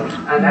about this.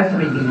 And that's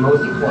really the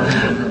most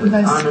important thing.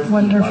 That's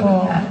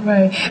wonderful.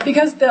 Right.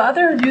 Because the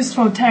other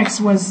useful text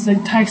was the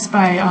text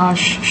by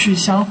Xu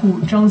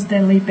Xiaohu, John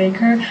Stanley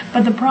Baker.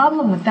 But the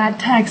problem with that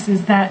text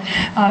is that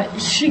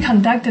she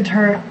conducted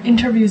her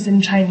interviews in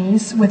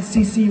Chinese with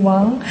C.C.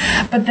 Wang,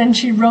 but then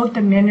she wrote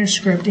the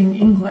manuscript in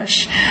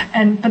English.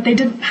 But they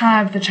didn't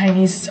have the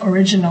Chinese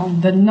original.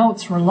 The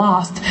notes were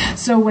lost.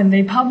 So when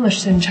they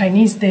published in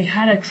Chinese, they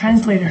had a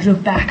translator who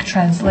back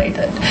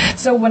translated.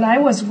 So when I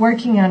was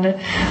working on it,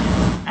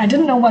 I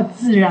didn't know what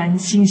自然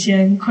新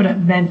鲜 could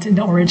have meant in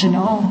the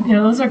original.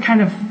 Those are kind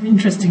of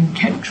interesting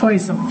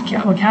choice of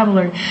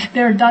vocabulary.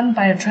 They're done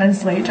by a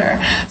translator.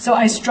 So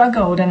I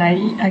struggled and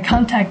I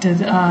contacted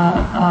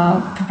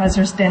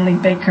Professor Stanley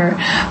Baker,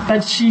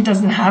 but she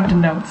doesn't have the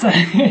notes.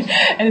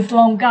 And it's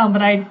long gone,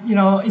 but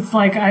it's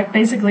like I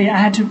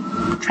had to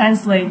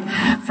translate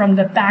from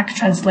the back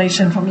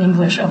translation from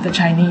English of the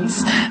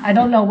Chinese. I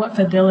don't know what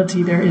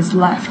fidelity there is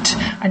left.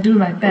 I do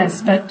my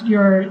best, but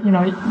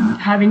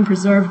having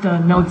preserved the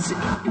notes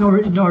in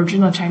the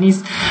original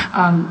Chinese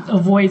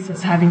avoids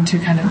us having to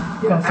kind of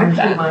go through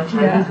that. Actually, my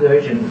Chinese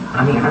version,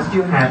 I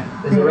still have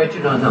the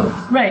original notes.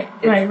 Right.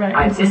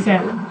 It's the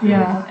same.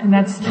 Yeah, and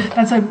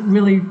that's a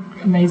really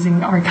amazing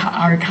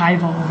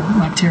archival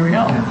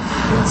material.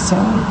 Yeah. So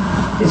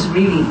it's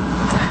really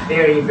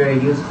very, very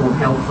useful,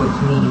 helpful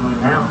to me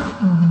even now.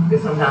 Mm-hmm.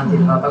 Because sometimes if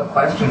I have a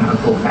question, I'll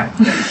go back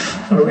to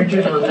the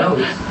original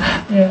notes.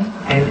 Yeah.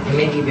 And it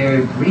may be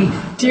very brief.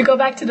 Do you go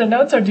back to the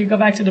notes or do you go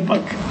back to the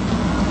book?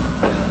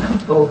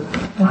 Both.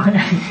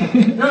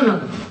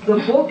 No. The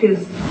book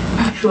is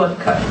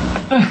shortcut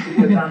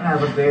because I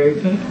have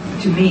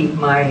to me,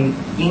 my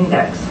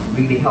index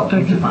really helped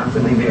me to find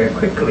something very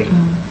quickly.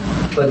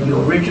 Mm-hmm. But the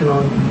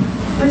original,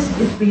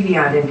 it's really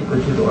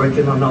identical to the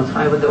original notes.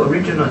 However, the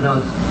original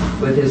notes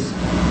with his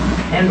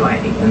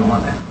handwriting and all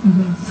that,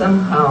 mm-hmm.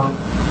 somehow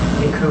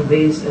it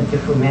conveys a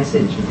different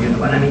message, if you know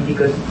what I mean,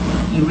 because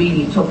he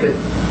really took it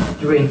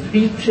during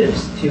 3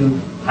 trips to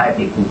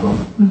Taipei Gugong.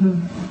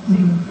 Mm-hmm.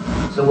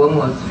 Mm-hmm. So one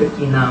was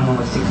 59, one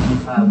was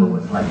 65, mm-hmm. one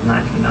was like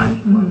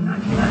 1991, mm-hmm.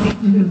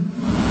 1992.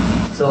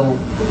 Mm-hmm. So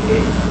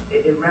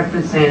it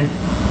represents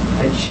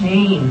a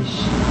change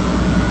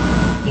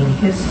in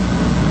his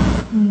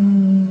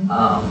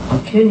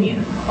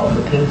opinion of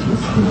the paintings he was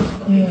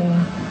looking at.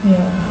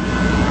 Yeah.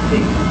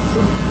 So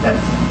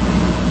that's,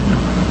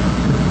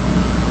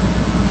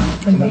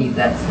 to me,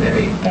 that's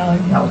very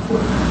helpful.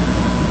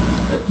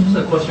 Just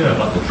a question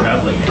about the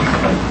traveling.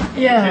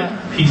 Yeah.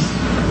 Piece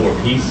for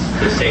piece,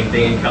 the same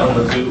thing in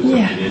Kalamazoo? Or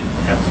did it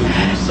have to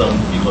lose some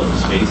because of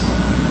space?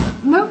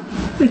 No.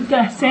 It's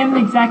the same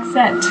exact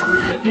set.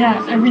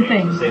 Yeah,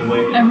 everything. Same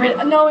way?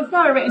 No, it's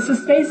not. It's the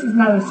space is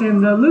not the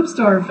same. The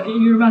Loopsdorf,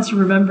 you must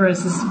remember,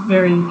 is this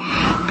very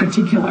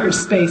particular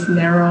space,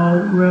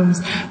 narrow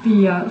rooms.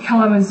 The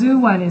Kalamazoo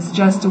one is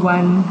just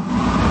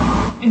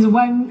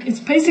it's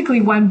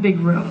basically one big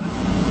room.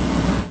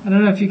 I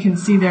don't know if you can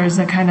see there's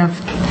a kind of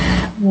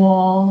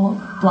wall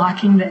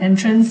blocking the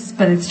entrance,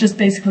 but it's just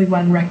basically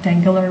one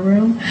rectangular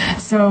room.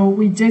 So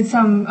we did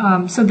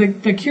some, so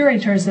the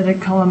curators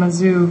at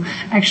Kalamazoo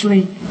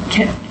actually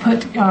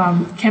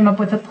came up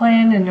with a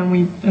plan, and then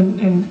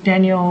and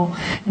Daniel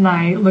and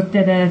I looked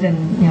at it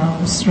and,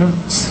 sort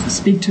of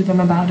speak to them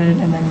about it,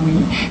 and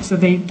then so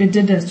they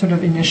did a sort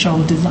of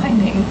initial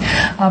designing.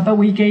 But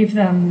we gave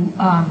them,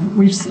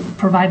 we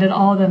provided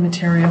all the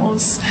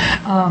materials,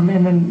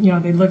 and then,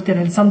 they looked at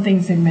it. Some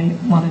things they may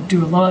want to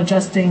do a little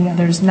adjusting,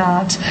 others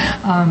not,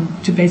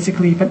 to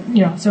basically, but,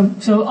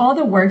 so all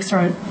the works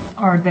are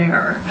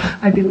there,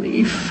 I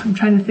believe. I'm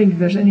trying to think if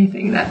there's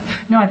anything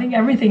I think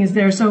everything is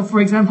there. So, for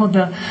example,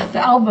 the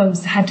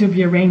albums had to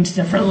be arranged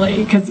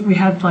differently because we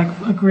had like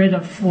a grid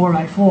of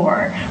 4x4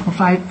 or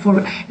 4,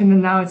 and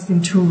then now it's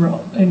in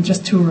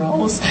just 2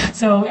 rows.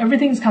 So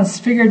everything's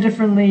configured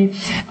differently,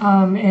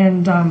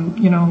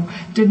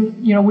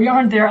 we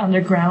aren't there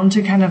underground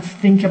to kind of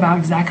think about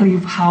exactly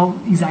how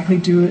exactly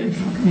do it,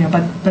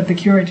 but the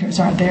curators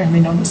are there and they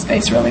know the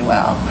space really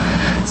well.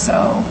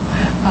 So,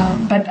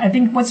 but I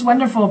think what's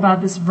wonderful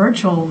about this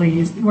virtual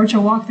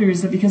walkthrough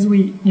is that because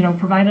we,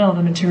 provided all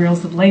the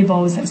materials, the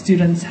labels that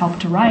students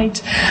helped to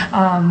write,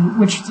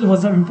 which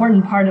was an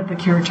important part of the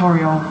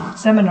curatorial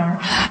seminar,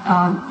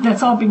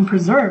 that's all being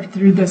preserved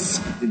through this.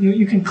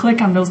 You can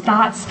click on those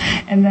dots,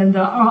 and then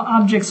the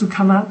objects will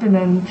come up, and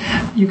then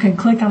you can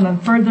click on them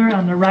further.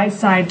 On the right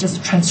side,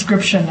 just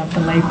transcription of the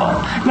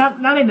label.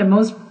 Not in the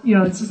most,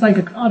 it's just like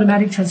an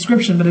automatic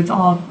transcription, but it's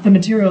all, the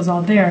material's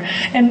all there.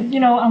 And,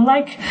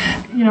 unlike,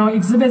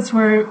 exhibits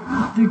where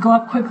they go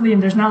up quickly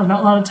and there's not a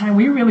lot of time,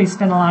 we really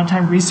spend a lot of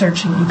time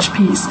researching each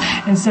piece.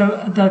 And so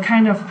the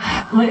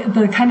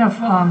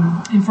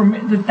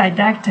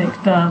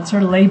didactic, the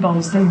sort of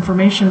labels, the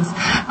informations,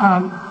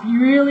 you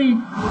really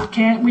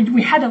can't,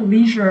 we had a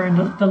leisure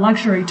and the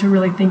luxury to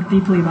really think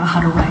deeply about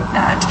how to write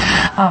that.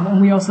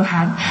 And we also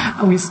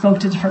we spoke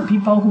to different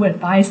people who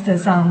advised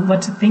us on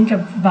what to think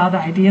about the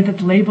idea that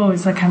the label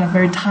is a kind of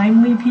very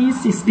timely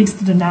piece. It speaks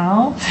to the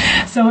now.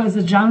 So as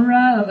a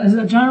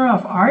genre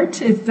of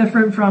art, it's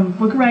different from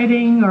book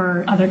writing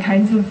or other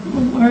kinds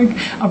of work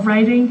of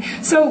writing.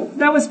 So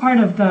that was part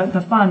of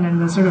the fun and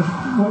the sort of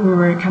what we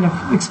were kind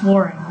of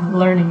exploring and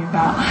learning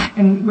about.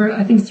 And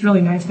I think it's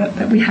really nice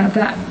that we have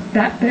that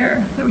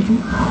there that we can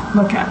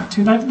look at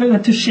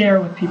to share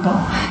with people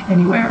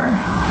anywhere.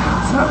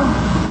 So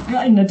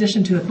in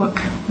addition to the book,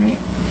 right?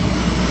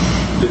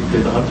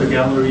 Did the Hunter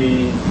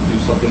Gallery do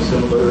something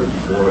similar,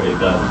 or it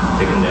got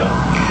taken down?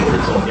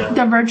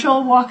 The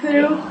virtual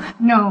walkthrough?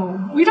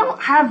 No, we don't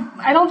have.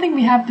 I don't think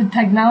we have the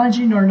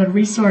technology nor the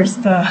resource,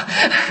 the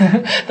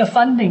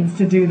fundings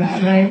to do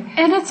that, right?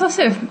 And it's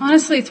also,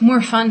 honestly, it's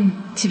more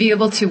fun to be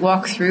able to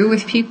walk through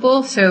with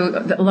people.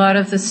 So a lot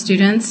of the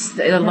students,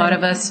 a lot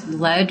of us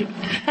led.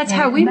 That's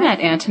how we met,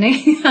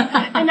 Anthony.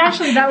 And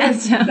actually, that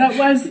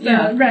was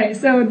right.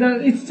 So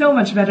it's so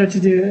much better to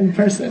do in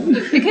person.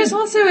 Because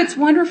also it's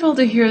wonderful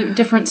to hear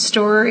different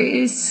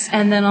stories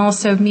and then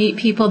also meet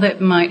people that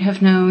might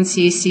have known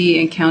CC,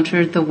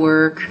 encountered the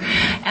work,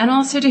 and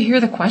also to hear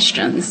the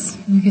questions.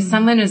 Because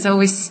someone is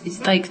always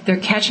like they're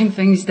catching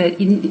things that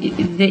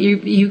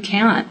you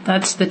can't.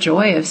 That's the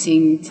joy of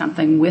seeing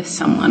something with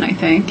someone, I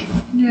think.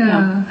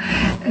 Yeah.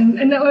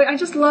 And I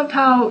just loved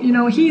how,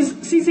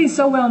 CC's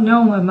so well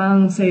known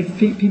among, say,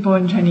 people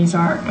in Chinese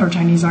art or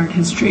Chinese art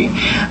history.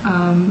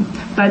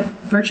 But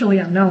virtually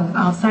unknown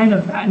outside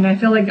of that. And I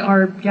feel like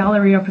our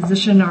gallery, our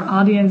position, our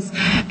audience,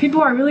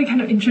 people are really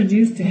kind of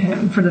introduced to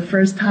him for the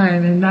first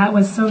time. And that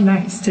was so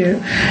nice to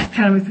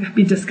kind of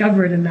be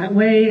discovered in that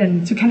way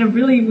and to kind of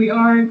really, we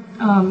are,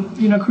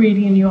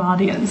 creating a new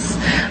audience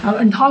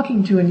and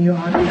talking to a new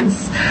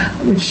audience,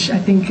 which I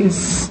think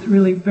is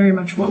really very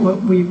much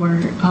what we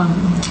were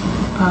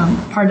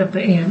part of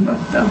the aim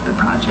of the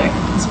project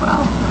as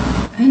well.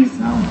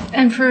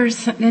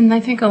 And I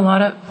think a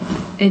lot of,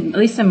 at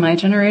least in my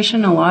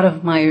generation, a lot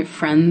of my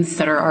friends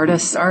that are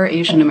artists are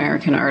Asian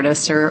American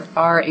artists or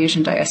are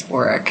Asian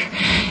diasporic.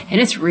 And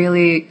it's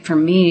really, for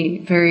me,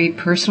 very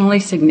personally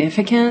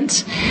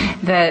significant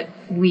that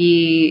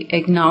we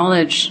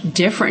acknowledge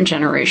different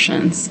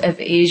generations of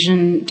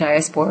Asian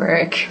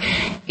diasporic,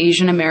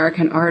 Asian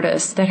American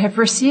artists that have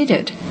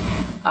preceded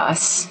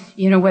us.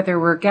 Whether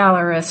we're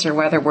gallerists or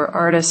whether we're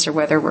artists or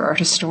whether we're art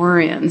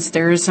historians,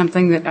 there is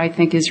something that I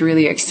think is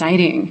really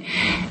exciting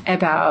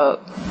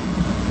about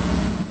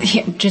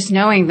just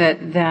knowing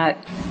that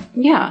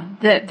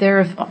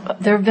there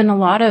have been a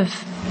lot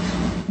of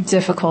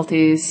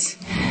difficulties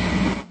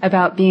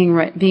about being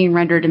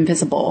rendered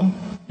invisible,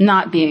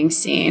 not being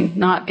seen,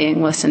 not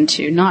being listened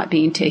to, not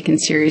being taken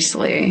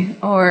seriously,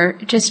 or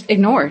just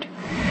ignored.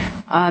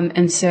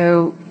 And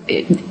so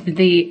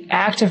the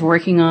act of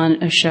working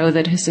on a show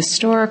that is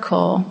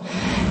historical,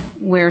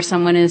 where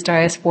someone is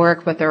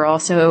diasporic but they're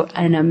also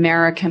an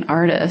American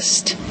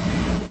artist,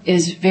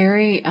 is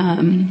very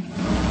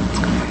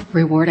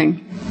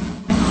rewarding.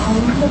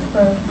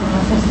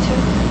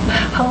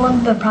 How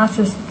long the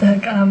process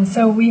took?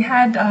 So we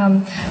had,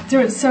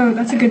 so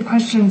that's a good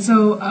question.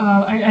 So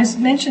I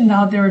mentioned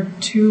now there were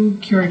two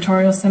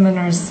curatorial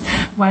seminars,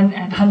 one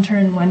at Hunter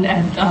and one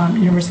at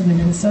University of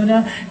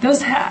Minnesota.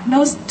 Those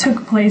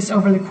took place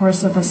over the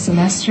course of a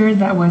semester.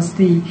 That was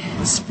the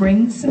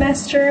spring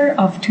semester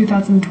of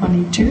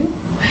 2022.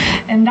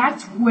 And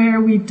that's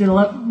where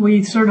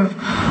we sort of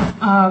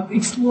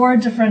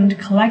explored different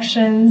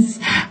collections.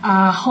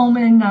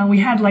 We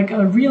had like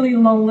a really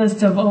long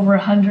list of over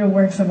 100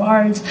 works of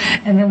art,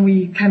 and then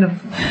we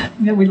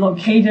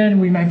located,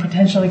 we might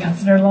potentially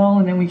consider long,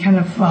 and then we kind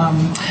of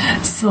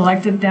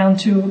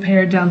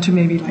pared down to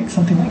maybe like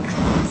something like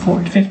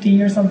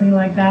 450 or something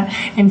like that,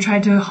 and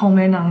tried to home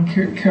in on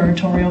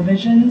curatorial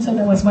vision. So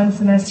that was one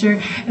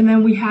semester, and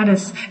then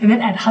and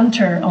then at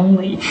Hunter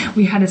only,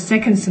 we had a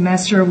second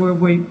semester where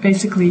we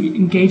basically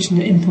engaged in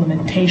the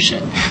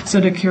implementation.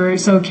 So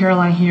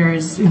Caroline here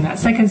is in that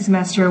second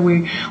semester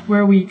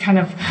where we kind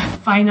of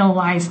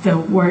finalized the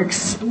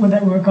works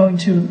that we're going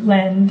to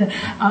lend,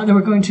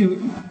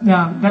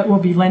 that will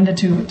be lended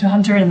to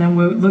Hunter, and then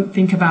we'll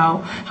think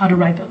about how to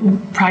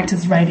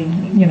practice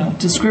writing,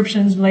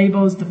 descriptions,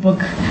 labels, the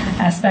book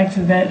aspects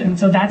of it, and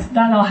so that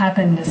all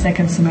happened in the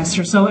second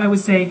semester. So I would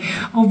say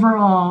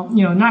overall,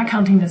 not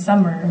counting the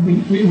summer,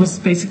 it was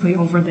basically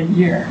over the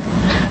year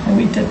that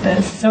we did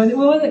this. So we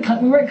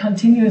weren't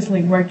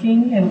continuously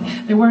working, and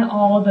they weren't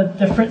all the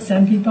different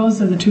SEM people.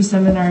 So the two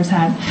seminars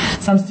had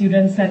some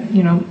students that,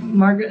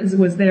 Margaret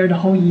was there the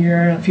whole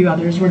year, a few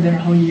others were there the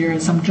whole year,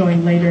 some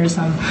joined later,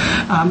 some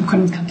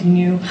couldn't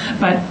continue.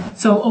 But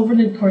so over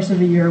the course of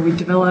the year, we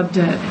developed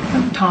it,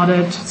 taught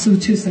it, so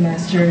 2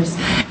 semesters,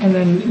 and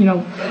then,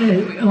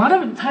 a lot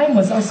of time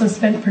was also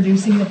spent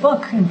producing the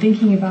book and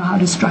thinking about how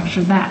to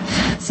structure that.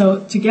 So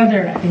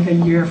together, I think a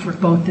year for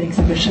both the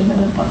exhibition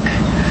and the book.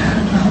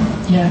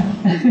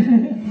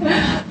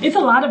 It's a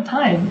lot of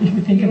time if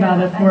you think about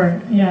it.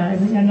 I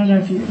don't know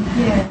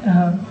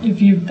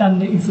if you've done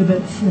the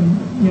exhibits and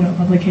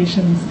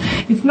publications.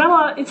 It's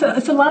not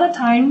it's a lot of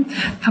time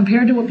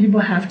compared to what people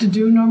have to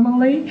do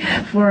normally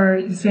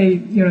for, say,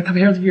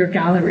 compared to your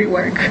gallery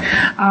work.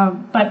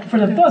 But for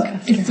the book,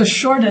 it's the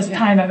shortest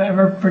time I've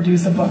ever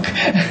produced a book.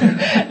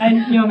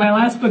 And my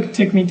last book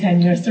took me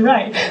 10 years to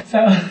write. So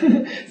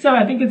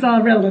I think it's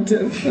all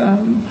relative.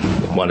 I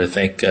want to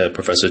thank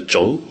Professor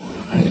Zhou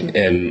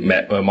and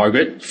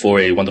Margaret for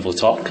a wonderful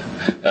talk.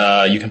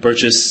 You can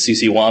purchase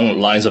C.C. Wang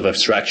Lines of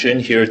Abstraction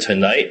here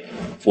tonight,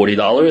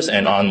 $40,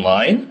 and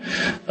online.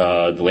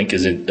 The link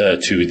is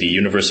to the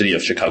University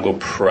of Chicago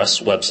Press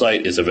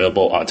website is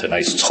available on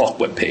tonight's talk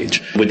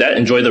webpage. With that,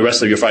 enjoy the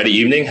rest of your Friday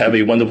evening. Have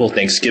a wonderful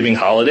Thanksgiving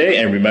holiday,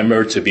 and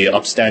remember to be an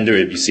upstander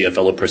if you see a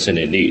fellow person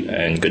in need.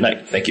 And good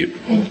night. Thank you.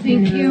 Thank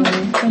you.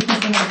 Thank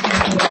you so much.